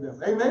connect with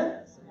them.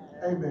 Amen?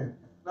 Amen.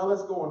 Now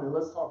let's go on and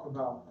let's talk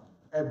about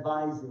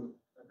advising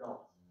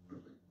adults.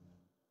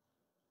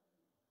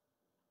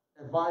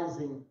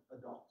 Advising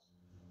adults.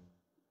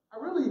 I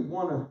really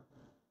want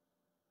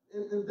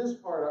to, in this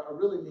part, I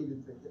really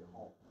needed to hit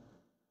home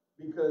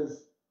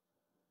because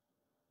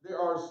there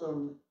are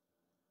some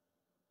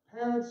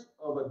parents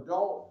of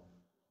adult,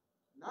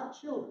 not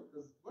children,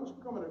 because once you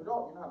become an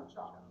adult, you're not a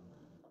child.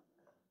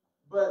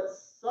 But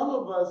some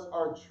of us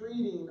are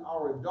treating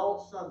our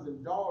adult sons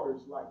and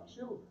daughters like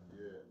children,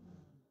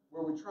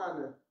 where we're trying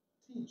to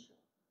teach them.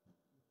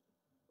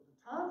 But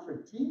the time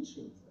for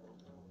teaching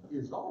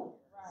is over.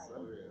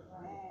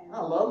 I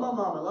love my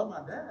mom, I love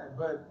my dad,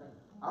 but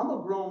I'm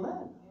a grown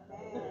man.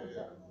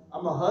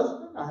 I'm a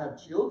husband, I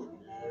have children,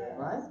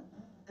 right?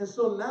 And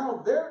so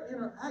now they're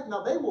interacting.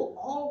 Now they will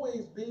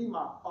always be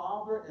my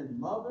father and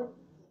mother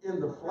in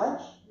the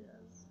flesh,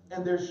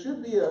 and there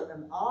should be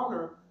an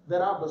honor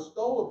that I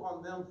bestow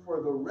upon them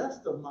for the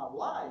rest of my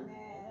life.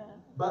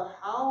 But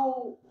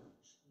how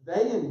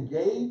they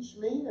engage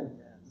me and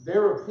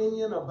their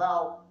opinion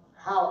about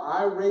how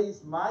I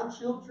raise my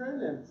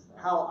children and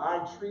how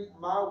I treat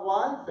my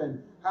wife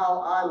and how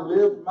I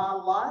live my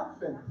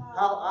life and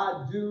how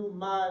I do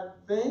my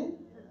thing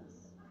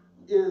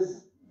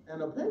is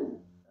an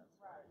opinion.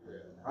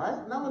 Right?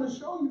 And I'm going to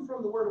show you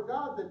from the Word of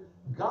God that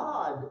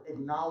God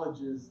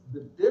acknowledges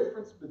the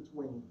difference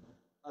between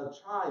a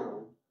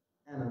child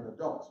and an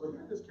adult. So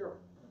hear this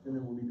carefully, and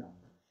then we'll be done.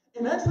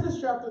 In Exodus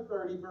chapter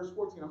 30, verse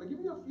 14, I'm going to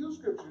give you a few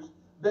scriptures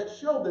that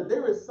show that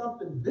there is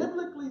something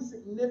biblically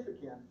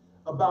significant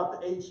about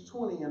the age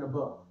 20 and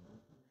above.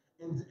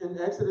 In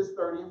Exodus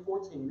 30 and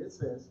 14, it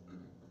says,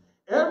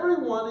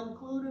 everyone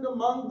included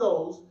among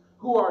those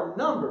who are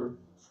numbered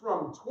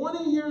from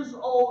 20 years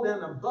old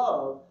and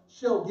above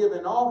shall give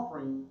an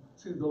offering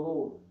to the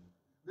Lord.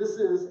 This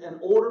is an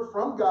order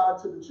from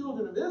God to the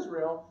children of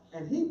Israel,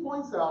 and he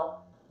points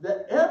out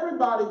that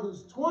everybody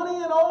who's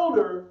 20 and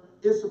older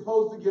is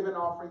supposed to give an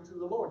offering to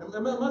the Lord.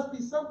 There must be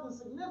something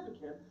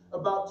significant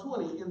about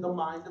 20 in the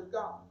mind of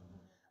God.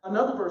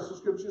 Another verse of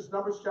scripture is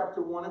Numbers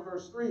chapter 1 and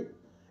verse 3.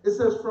 It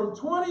says, from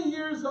 20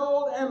 years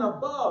old and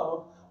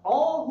above,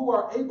 all who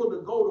are able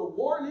to go to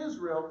war in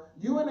Israel,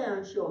 you and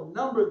Aaron shall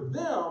number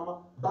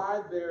them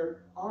by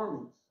their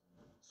armies.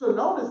 So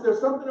notice there's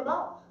something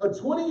about a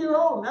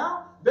 20-year-old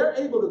now. They're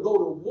able to go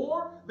to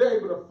war. They're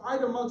able to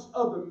fight amongst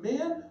other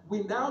men.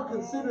 We now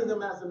consider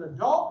them as an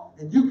adult,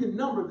 and you can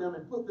number them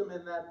and put them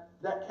in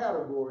that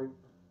category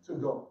to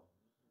go.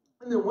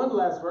 And then one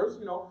last verse,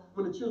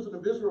 when the children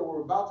of Israel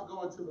were about to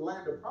go into the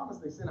land of promise,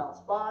 they sent out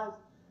spies,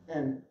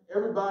 and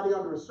everybody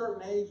under a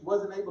certain age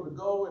wasn't able to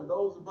go, and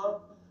those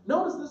above.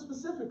 Notice this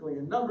specifically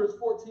in Numbers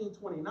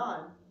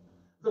 14:29.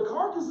 The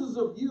carcasses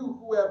of you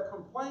who have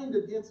complained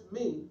against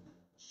me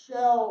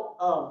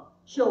shall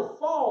shall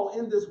fall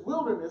in this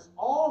wilderness,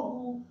 all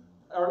who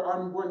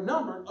were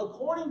numbered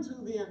according to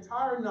the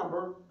entire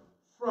number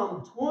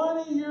from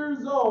 20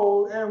 years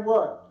old and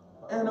what?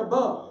 And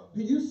above.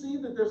 Do you see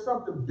that there's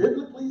something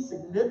biblically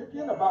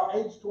significant about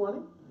age 20?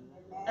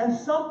 And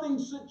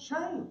something should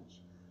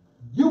change.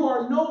 You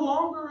are no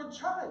longer a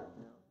child.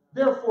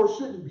 Therefore,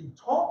 shouldn't be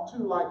talked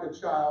to like a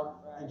child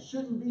and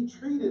shouldn't be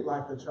treated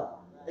like a child.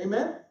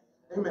 Amen?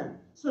 Amen.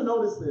 So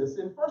notice this.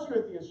 In 1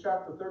 Corinthians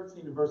chapter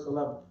 13 and verse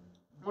 11,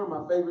 one of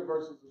my favorite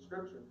verses of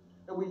scripture,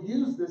 and we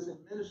use this in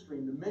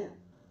ministering to men.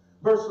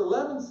 Verse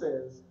 11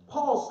 says,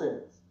 Paul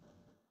says,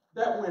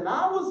 that when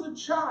I was a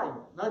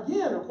child, now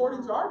again,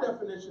 according to our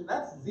definition,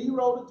 that's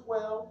 0 to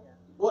 12,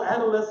 well,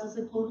 adolescence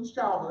includes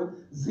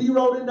childhood,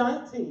 0 to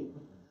 19.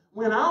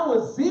 When I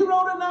was 0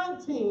 to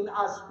 19,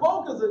 I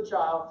spoke as a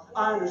child,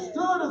 I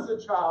understood as a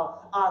child,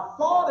 I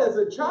thought as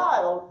a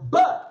child,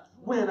 but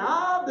when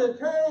I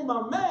became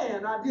a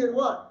man, I did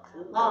what?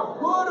 I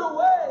put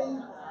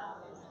away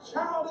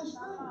childish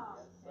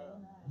things.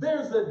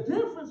 There's a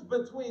difference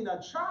between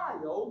a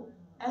child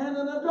and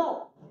an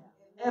adult.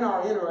 And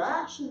our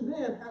interaction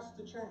then has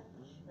to change.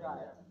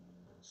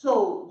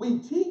 So we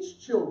teach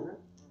children,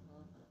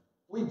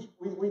 we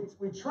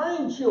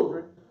train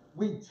children,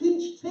 we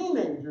teach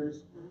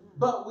teenagers,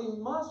 but we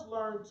must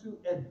learn to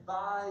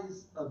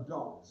advise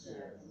adults.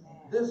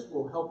 This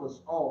will help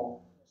us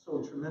all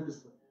so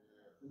tremendously.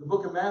 In the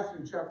book of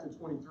Matthew, chapter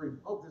 23.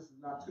 Oh, this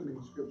is not too many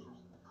scriptures.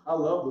 I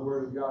love the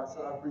word of God,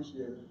 so I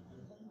appreciate it.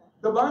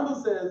 The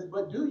Bible says,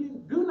 but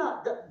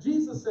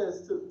Jesus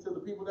says to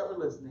the people that were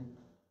listening,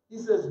 he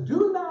says,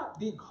 do not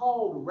be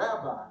called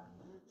rabbi,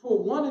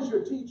 for one is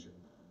your teacher,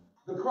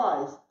 the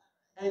Christ,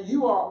 and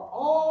you are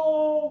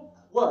all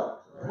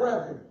what?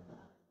 Brethren.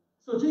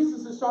 So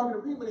Jesus is talking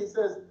to people and he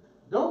says,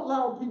 don't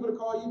allow people to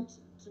call you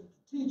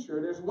teacher.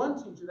 There's one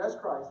teacher, that's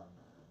Christ.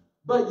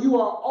 But you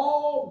are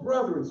all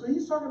brethren. So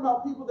he's talking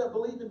about people that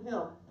believe in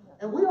him.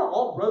 And we are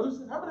all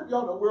brothers. How many of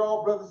y'all know we're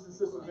all brothers and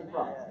sisters in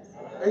Christ?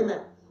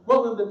 Amen.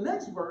 Well, in the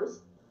next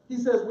verse, he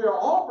says we are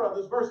all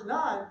brothers. Verse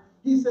 9,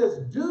 he says,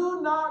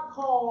 do not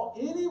call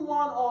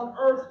anyone on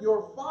earth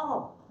your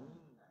father.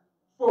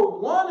 For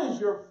one is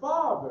your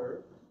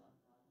father,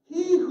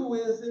 he who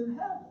is in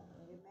heaven.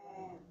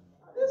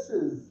 This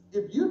is,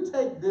 if you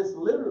take this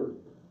literally,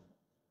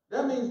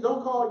 that means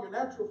don't call your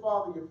natural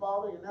father, your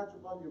natural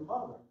mother, your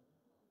mother.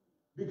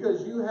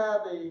 Because you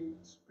have a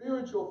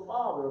spiritual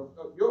father.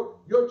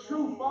 Your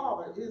true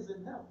father is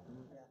in heaven.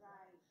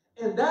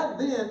 And that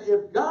then,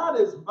 if God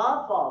is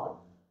my father,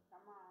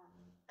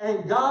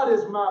 and God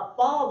is my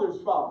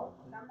father's father,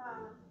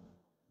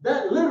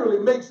 that literally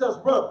makes us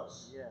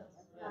brothers.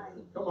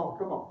 Come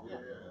on.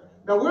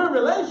 Now we're in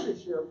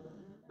relationship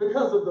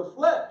because of the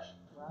flesh.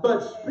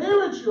 But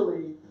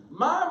spiritually,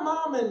 my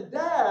mom and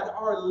dad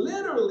are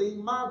literally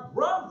my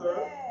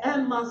brother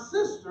and my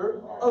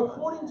sister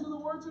according to the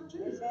words of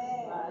Jesus.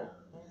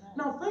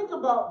 Now think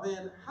about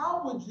then,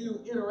 how would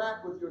you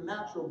interact with your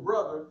natural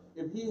brother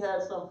if he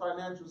had some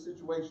financial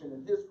situation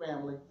in his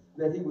family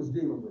that he was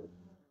dealing with?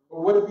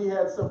 Or what if he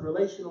had some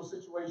relational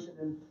situation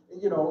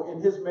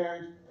in his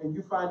marriage and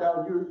you find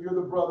out you're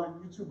the brother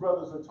and you two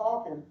brothers are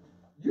talking?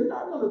 You're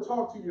not going to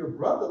talk to your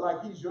brother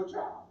like he's your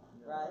child.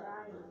 Right.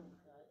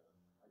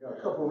 I got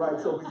a couple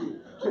rights over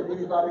here. Can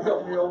anybody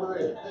help me over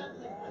there?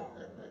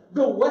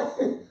 The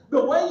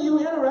way you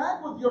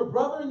interact with your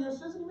brother and your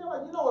sister, you're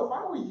like, if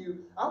I were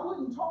you, I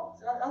wouldn't talk.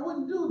 I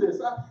wouldn't do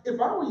this.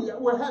 If I were you,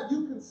 would have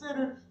you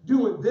considered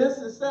doing this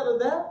instead of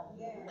that?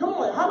 Come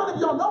on, how many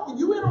of y'all know when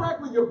you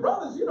interact with your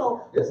brothers,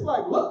 it's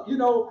like, look,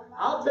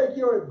 I'll take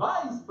your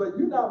advice, but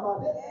you're not my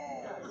dad.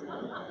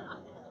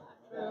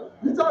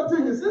 You talk to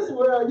your sister,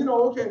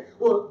 well, okay,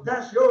 well,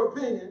 that's your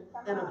opinion,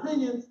 and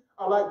opinions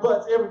are like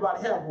butts.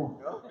 Everybody have one.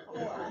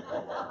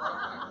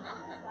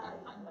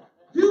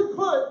 You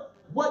put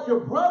what your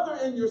brother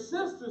and your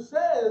sister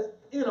says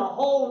in a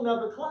whole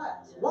nother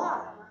class.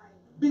 Why?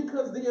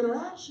 Because the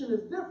interaction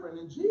is different.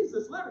 And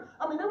Jesus literally,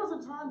 there was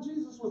a time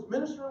Jesus was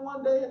ministering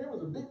one day and there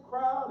was a big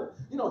crowd.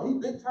 And, he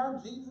big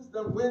time Jesus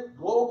done went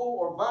global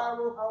or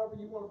viral, however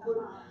you want to put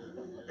it.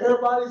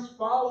 Everybody's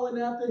following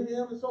after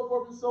him and so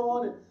forth and so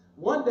on. And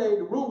one day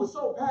the room was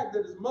so packed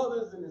that his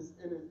mothers and his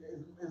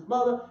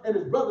mother and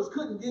his brothers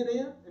couldn't get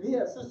in. And he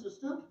had sisters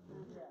too.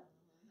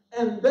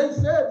 And they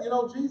said,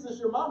 Jesus,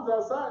 your mom's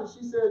outside. And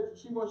she said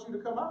she wants you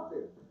to come out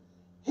there.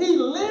 He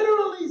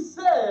literally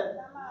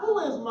said, who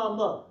is my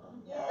mother?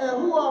 And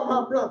who are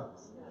my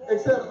brothers?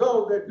 Except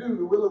those that do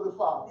the will of the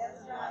Father.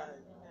 That's right.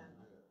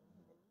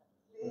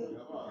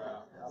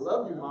 I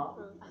love you, Mom.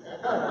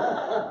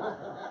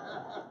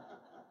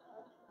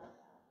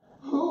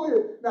 Who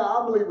is? Now,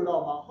 I believe with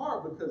all my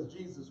heart because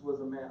Jesus was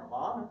a man of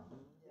honor.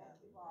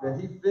 That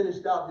he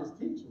finished out his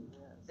teaching.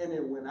 And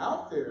then went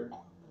out there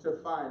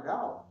to find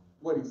out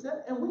what he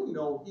said. And we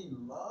know he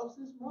loves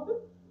his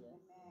mother.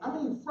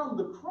 From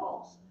the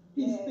cross,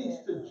 he speaks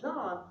to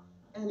John.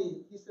 And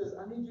he says,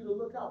 I need you to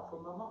look out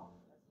for my mom.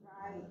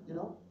 Right.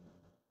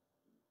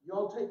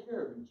 Y'all take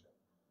care of each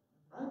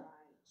other. Right?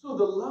 So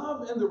the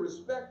love and the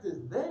respect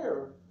is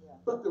there,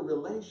 but the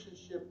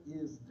relationship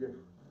is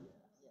different.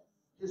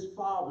 His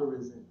Father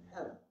is in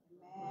heaven.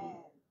 Amen.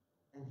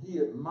 And he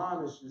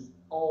admonishes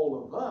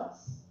all of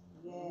us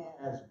Yes.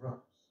 as brothers.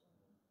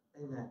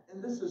 Amen.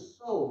 And this is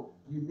so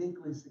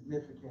uniquely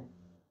significant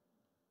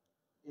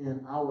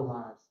in our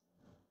lives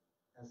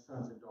as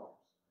sons and daughters.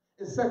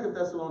 In 2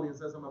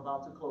 Thessalonians, as I'm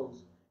about to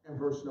close, in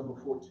verse number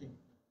 14,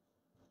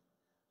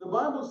 the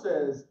Bible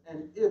says,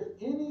 and if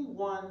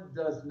anyone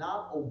does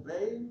not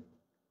obey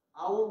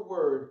our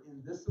word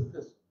in this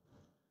epistle,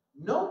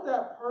 note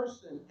that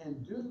person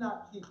and do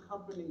not keep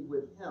company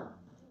with him,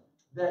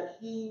 that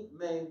he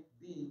may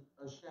be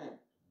ashamed.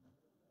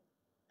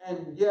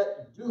 And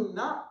yet do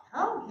not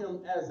count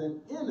him as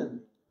an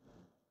enemy,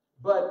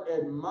 but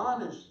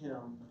admonish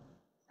him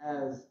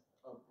as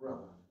a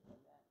brother.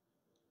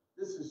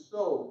 This is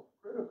so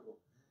critical.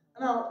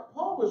 Now,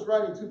 Paul was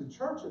writing to the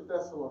church at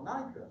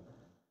Thessalonica,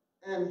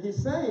 and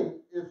he's saying,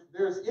 if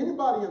there's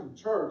anybody in the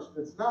church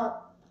that's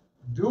not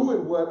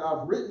doing what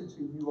I've written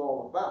to you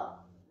all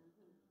about,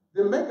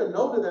 then make a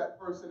note of that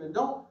person and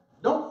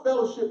don't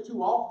fellowship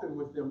too often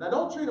with them. Now,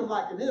 don't treat them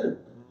like an enemy,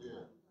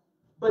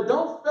 but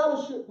don't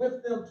fellowship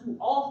with them too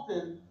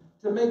often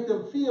to make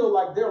them feel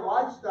like their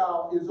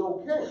lifestyle is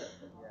okay.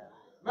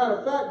 Matter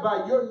of fact,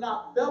 by your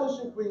not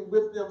fellowshipping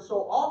with them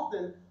so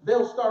often,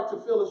 they'll start to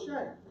feel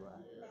ashamed.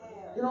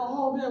 You know,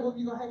 oh man, we're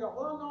going to hang out.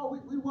 Well, no,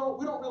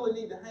 we don't really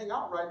need to hang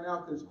out right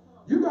now because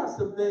you got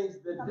some things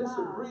that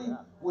disagree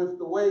with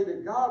the way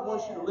that God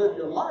wants you to live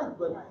your life.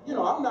 But, you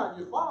know, I'm not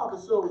your father,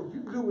 so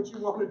you do what you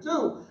want to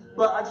do.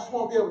 But I just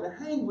won't be able to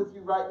hang with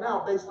you right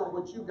now based on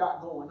what you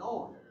got going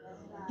on.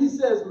 He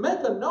says, make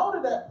a note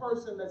of that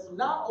person that's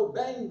not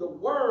obeying the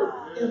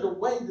word in the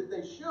way that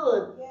they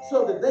should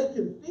so that they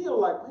can feel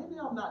like, maybe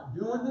I'm not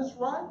doing this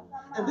right.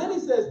 And then he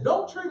says,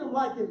 don't treat them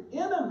like an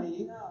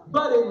enemy,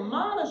 but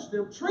admonish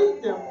them,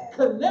 treat them,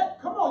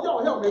 connect. Come on,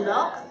 y'all help me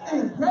now.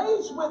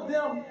 Engage with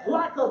them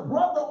like a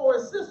brother or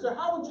a sister.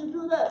 How would you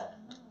do that?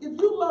 If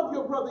you love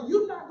your brother,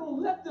 you're not going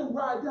to let them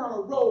ride down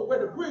a road where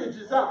the bridge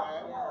is out.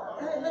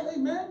 Hey,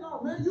 man, no,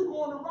 man, you're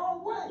going the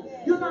wrong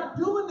way. You're not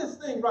doing this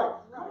thing right.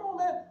 Come on,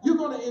 man. You're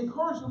going to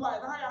encourage your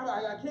life.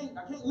 I can't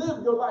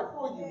live your life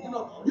for you. You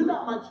know, you're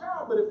not my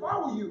child, but if I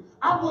were you,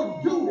 I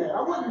wouldn't do that.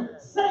 I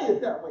wouldn't say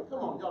it that way. Come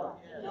on, y'all.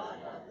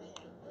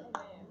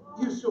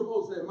 You're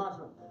supposed to admonish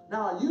them.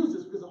 Now, I use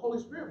this because the Holy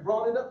Spirit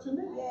brought it up to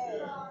me.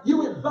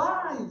 You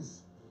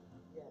advise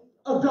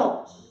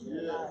adults.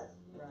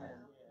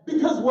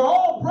 Because we're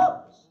all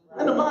brothers.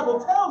 And the Bible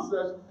tells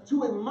us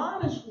to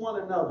admonish one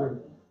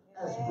another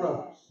as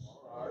brothers.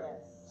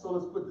 So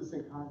let's put this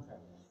in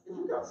context. If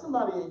you've got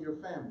somebody in your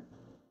family,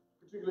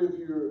 particularly if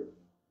you're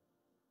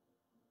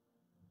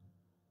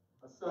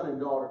a son and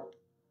daughter,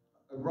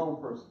 a grown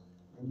person,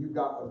 and you've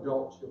got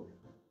adult children,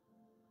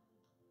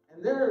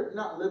 and they're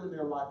not living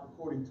their life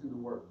according to the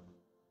word,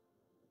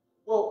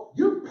 well,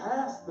 you're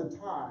past the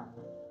time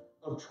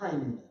of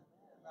training them.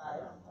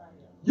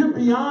 You're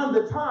beyond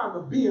the time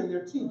of being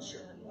their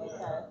teacher.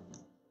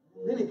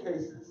 In many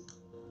cases,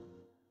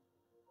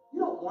 you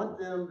don't want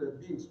them to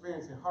be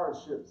experiencing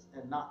hardships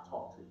and not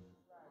talk to you.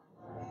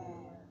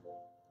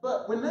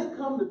 But when they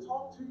come to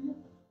talk to you,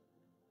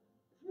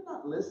 if you're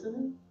not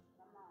listening,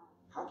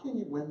 how can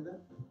you win them?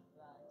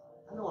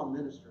 I know I'm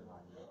ministering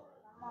right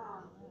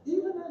now.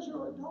 Even as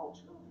your adult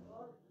children.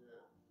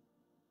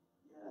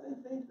 Yeah, they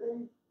think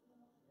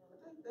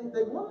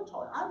they want to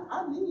talk.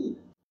 I need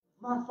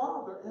my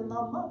father and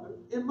my mother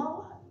in my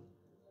life.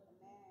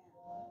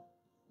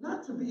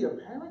 Not to be a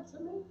parent to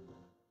me,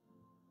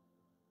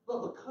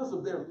 but because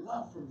of their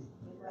love for me.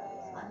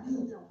 I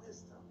need their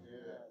wisdom.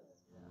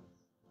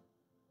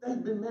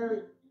 They've been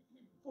married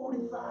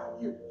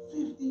 45 years,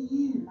 50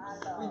 years.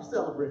 We've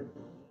celebrated.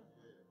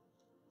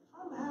 If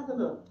I'm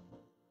having a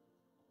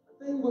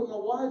thing with my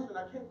wife and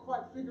I can't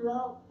quite figure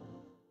out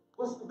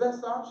what's the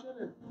best option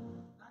and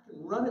I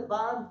can run it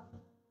by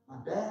my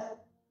dad,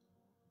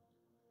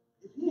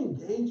 if he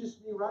engages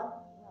me right,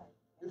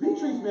 if he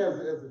treats me as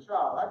a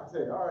child, I can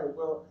say, all right,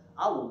 well,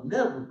 I will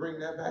never bring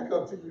that back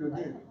up to you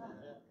again.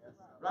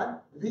 Right?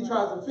 If he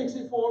tries to fix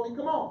it for me,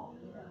 come on.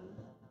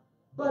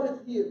 But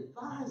if he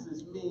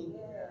advises me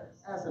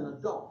as an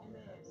adult,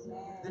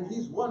 then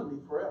he's won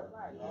me forever.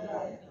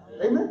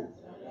 Amen.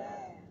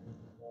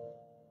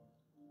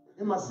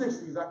 In my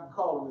 60s, I can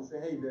call him and say,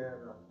 hey, Dad,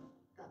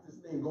 got this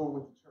thing going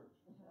with the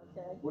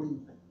church. What do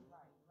you think?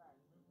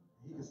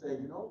 He can say,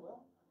 you know,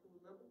 well, I can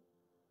remember.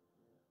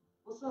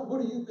 Well, son,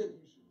 what do you think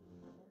you should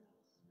do?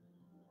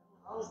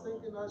 I was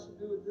thinking I should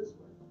do it this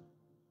way.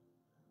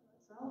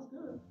 Sounds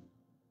good.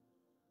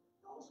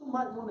 You also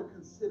might want to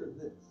consider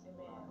this.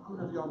 How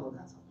many of y'all know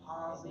that's a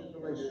positive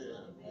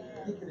relationship?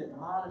 He can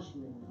admonish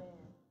me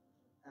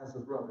as a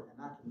brother,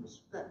 and I can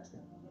respect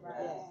him,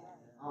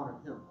 honor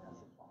him as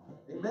a father.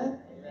 Amen?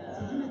 It's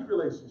a unique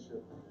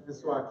relationship. And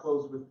so I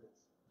close with this.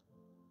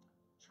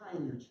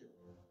 Train your children.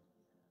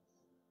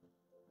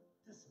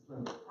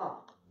 Discipline them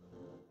properly.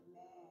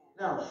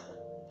 Now,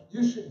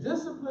 you should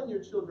discipline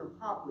your children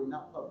properly,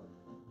 not publicly.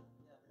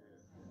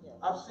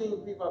 I've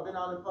seen people, I've been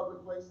out in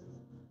public places,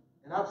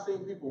 And I've seen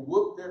people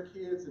whoop their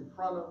kids in the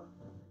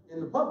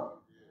public.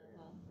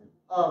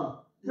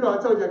 I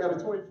told you I got a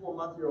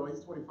 24-month-year-old.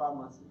 He's 25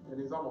 months, and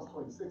he's almost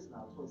 26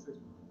 now, 26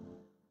 months.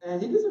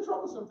 And he gets in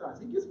trouble sometimes.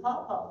 He gets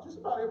pow just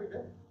about every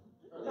day.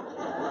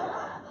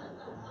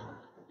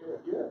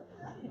 Yeah.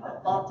 I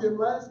popped him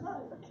last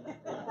night.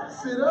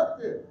 Sit up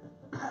there.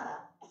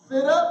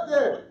 Sit up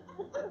there.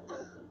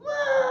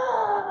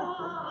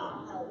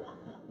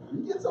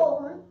 He gets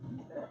over it.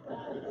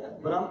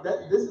 But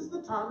this is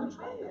the time to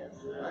train him.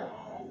 Right?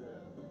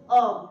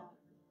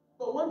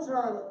 But one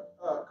time,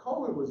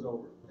 Cohen was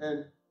over,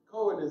 and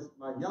Cohen is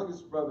my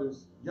youngest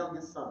brother's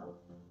youngest son.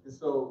 And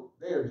so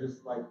they are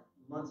just like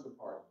months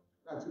apart.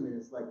 Not too many,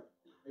 it's like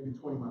maybe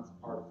 20 months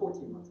apart,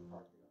 14 months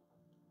apart.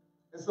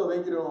 And so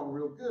they get along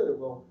real good.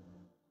 Well,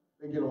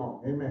 they get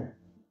along. Amen.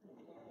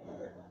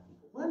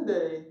 One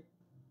day,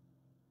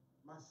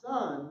 my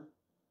son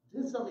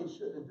did something he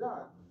shouldn't have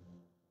done,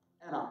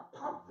 and I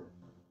popped him.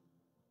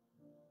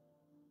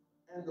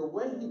 And the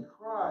way he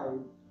cried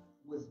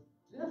was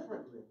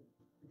differently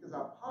because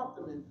I popped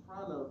him in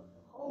front of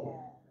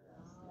Cole.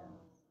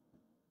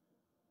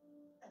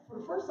 And for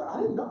the first time,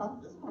 I didn't know,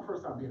 this is my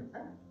first time being a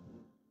parent.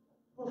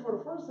 But for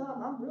the first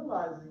time, I'm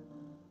realizing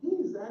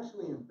he's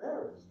actually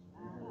embarrassed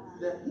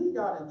that he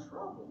got in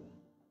trouble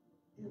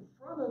in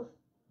front of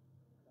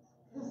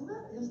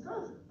his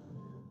cousin,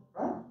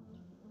 right?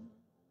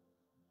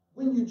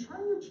 When you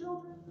train your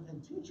children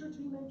and teach your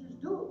teenagers,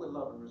 do it with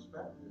love and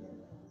respect.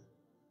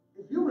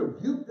 If you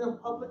rebuke them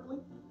publicly,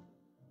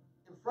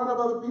 in front of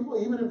other people,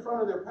 even in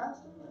front of their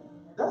pastor,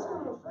 that's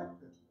going to affect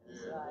them.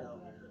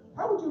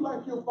 How would you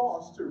like your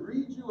boss to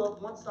read you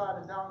up one side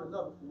and down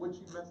another for what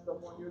you messed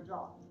up on your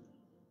job?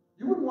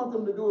 You wouldn't want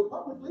them to do it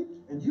publicly,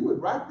 and you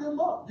would write them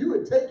up. You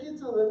would take it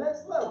to the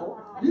next level.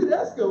 You'd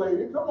escalate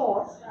it. Come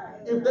on.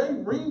 If they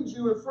read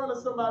you in front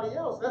of somebody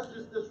else, that's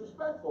just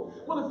disrespectful.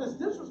 Well, if it's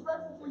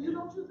disrespectful for you,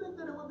 don't you think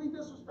that it would be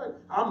disrespectful?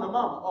 I'm the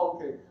mama. Oh,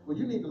 okay. Well,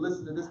 you need to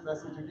listen to this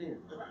message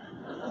again.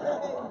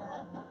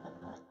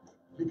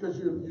 Because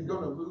you're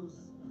going to lose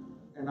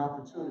an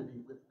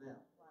opportunity with them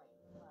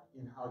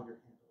in how you're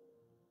handling.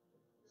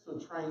 So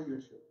train your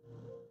children.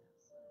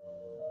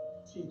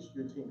 Teach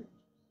your teenagers.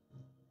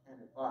 And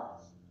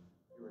advise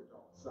your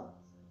adult sons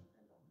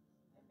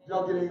and daughters. Did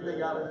y'all get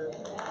anything out of this?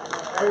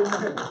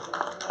 Amen.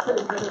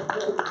 Amen.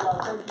 Praise God.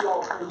 Thank you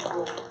all,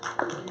 faithful,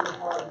 for being a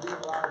part of being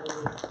alive with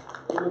us.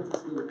 We look to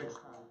see you next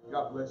time.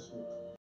 God bless you.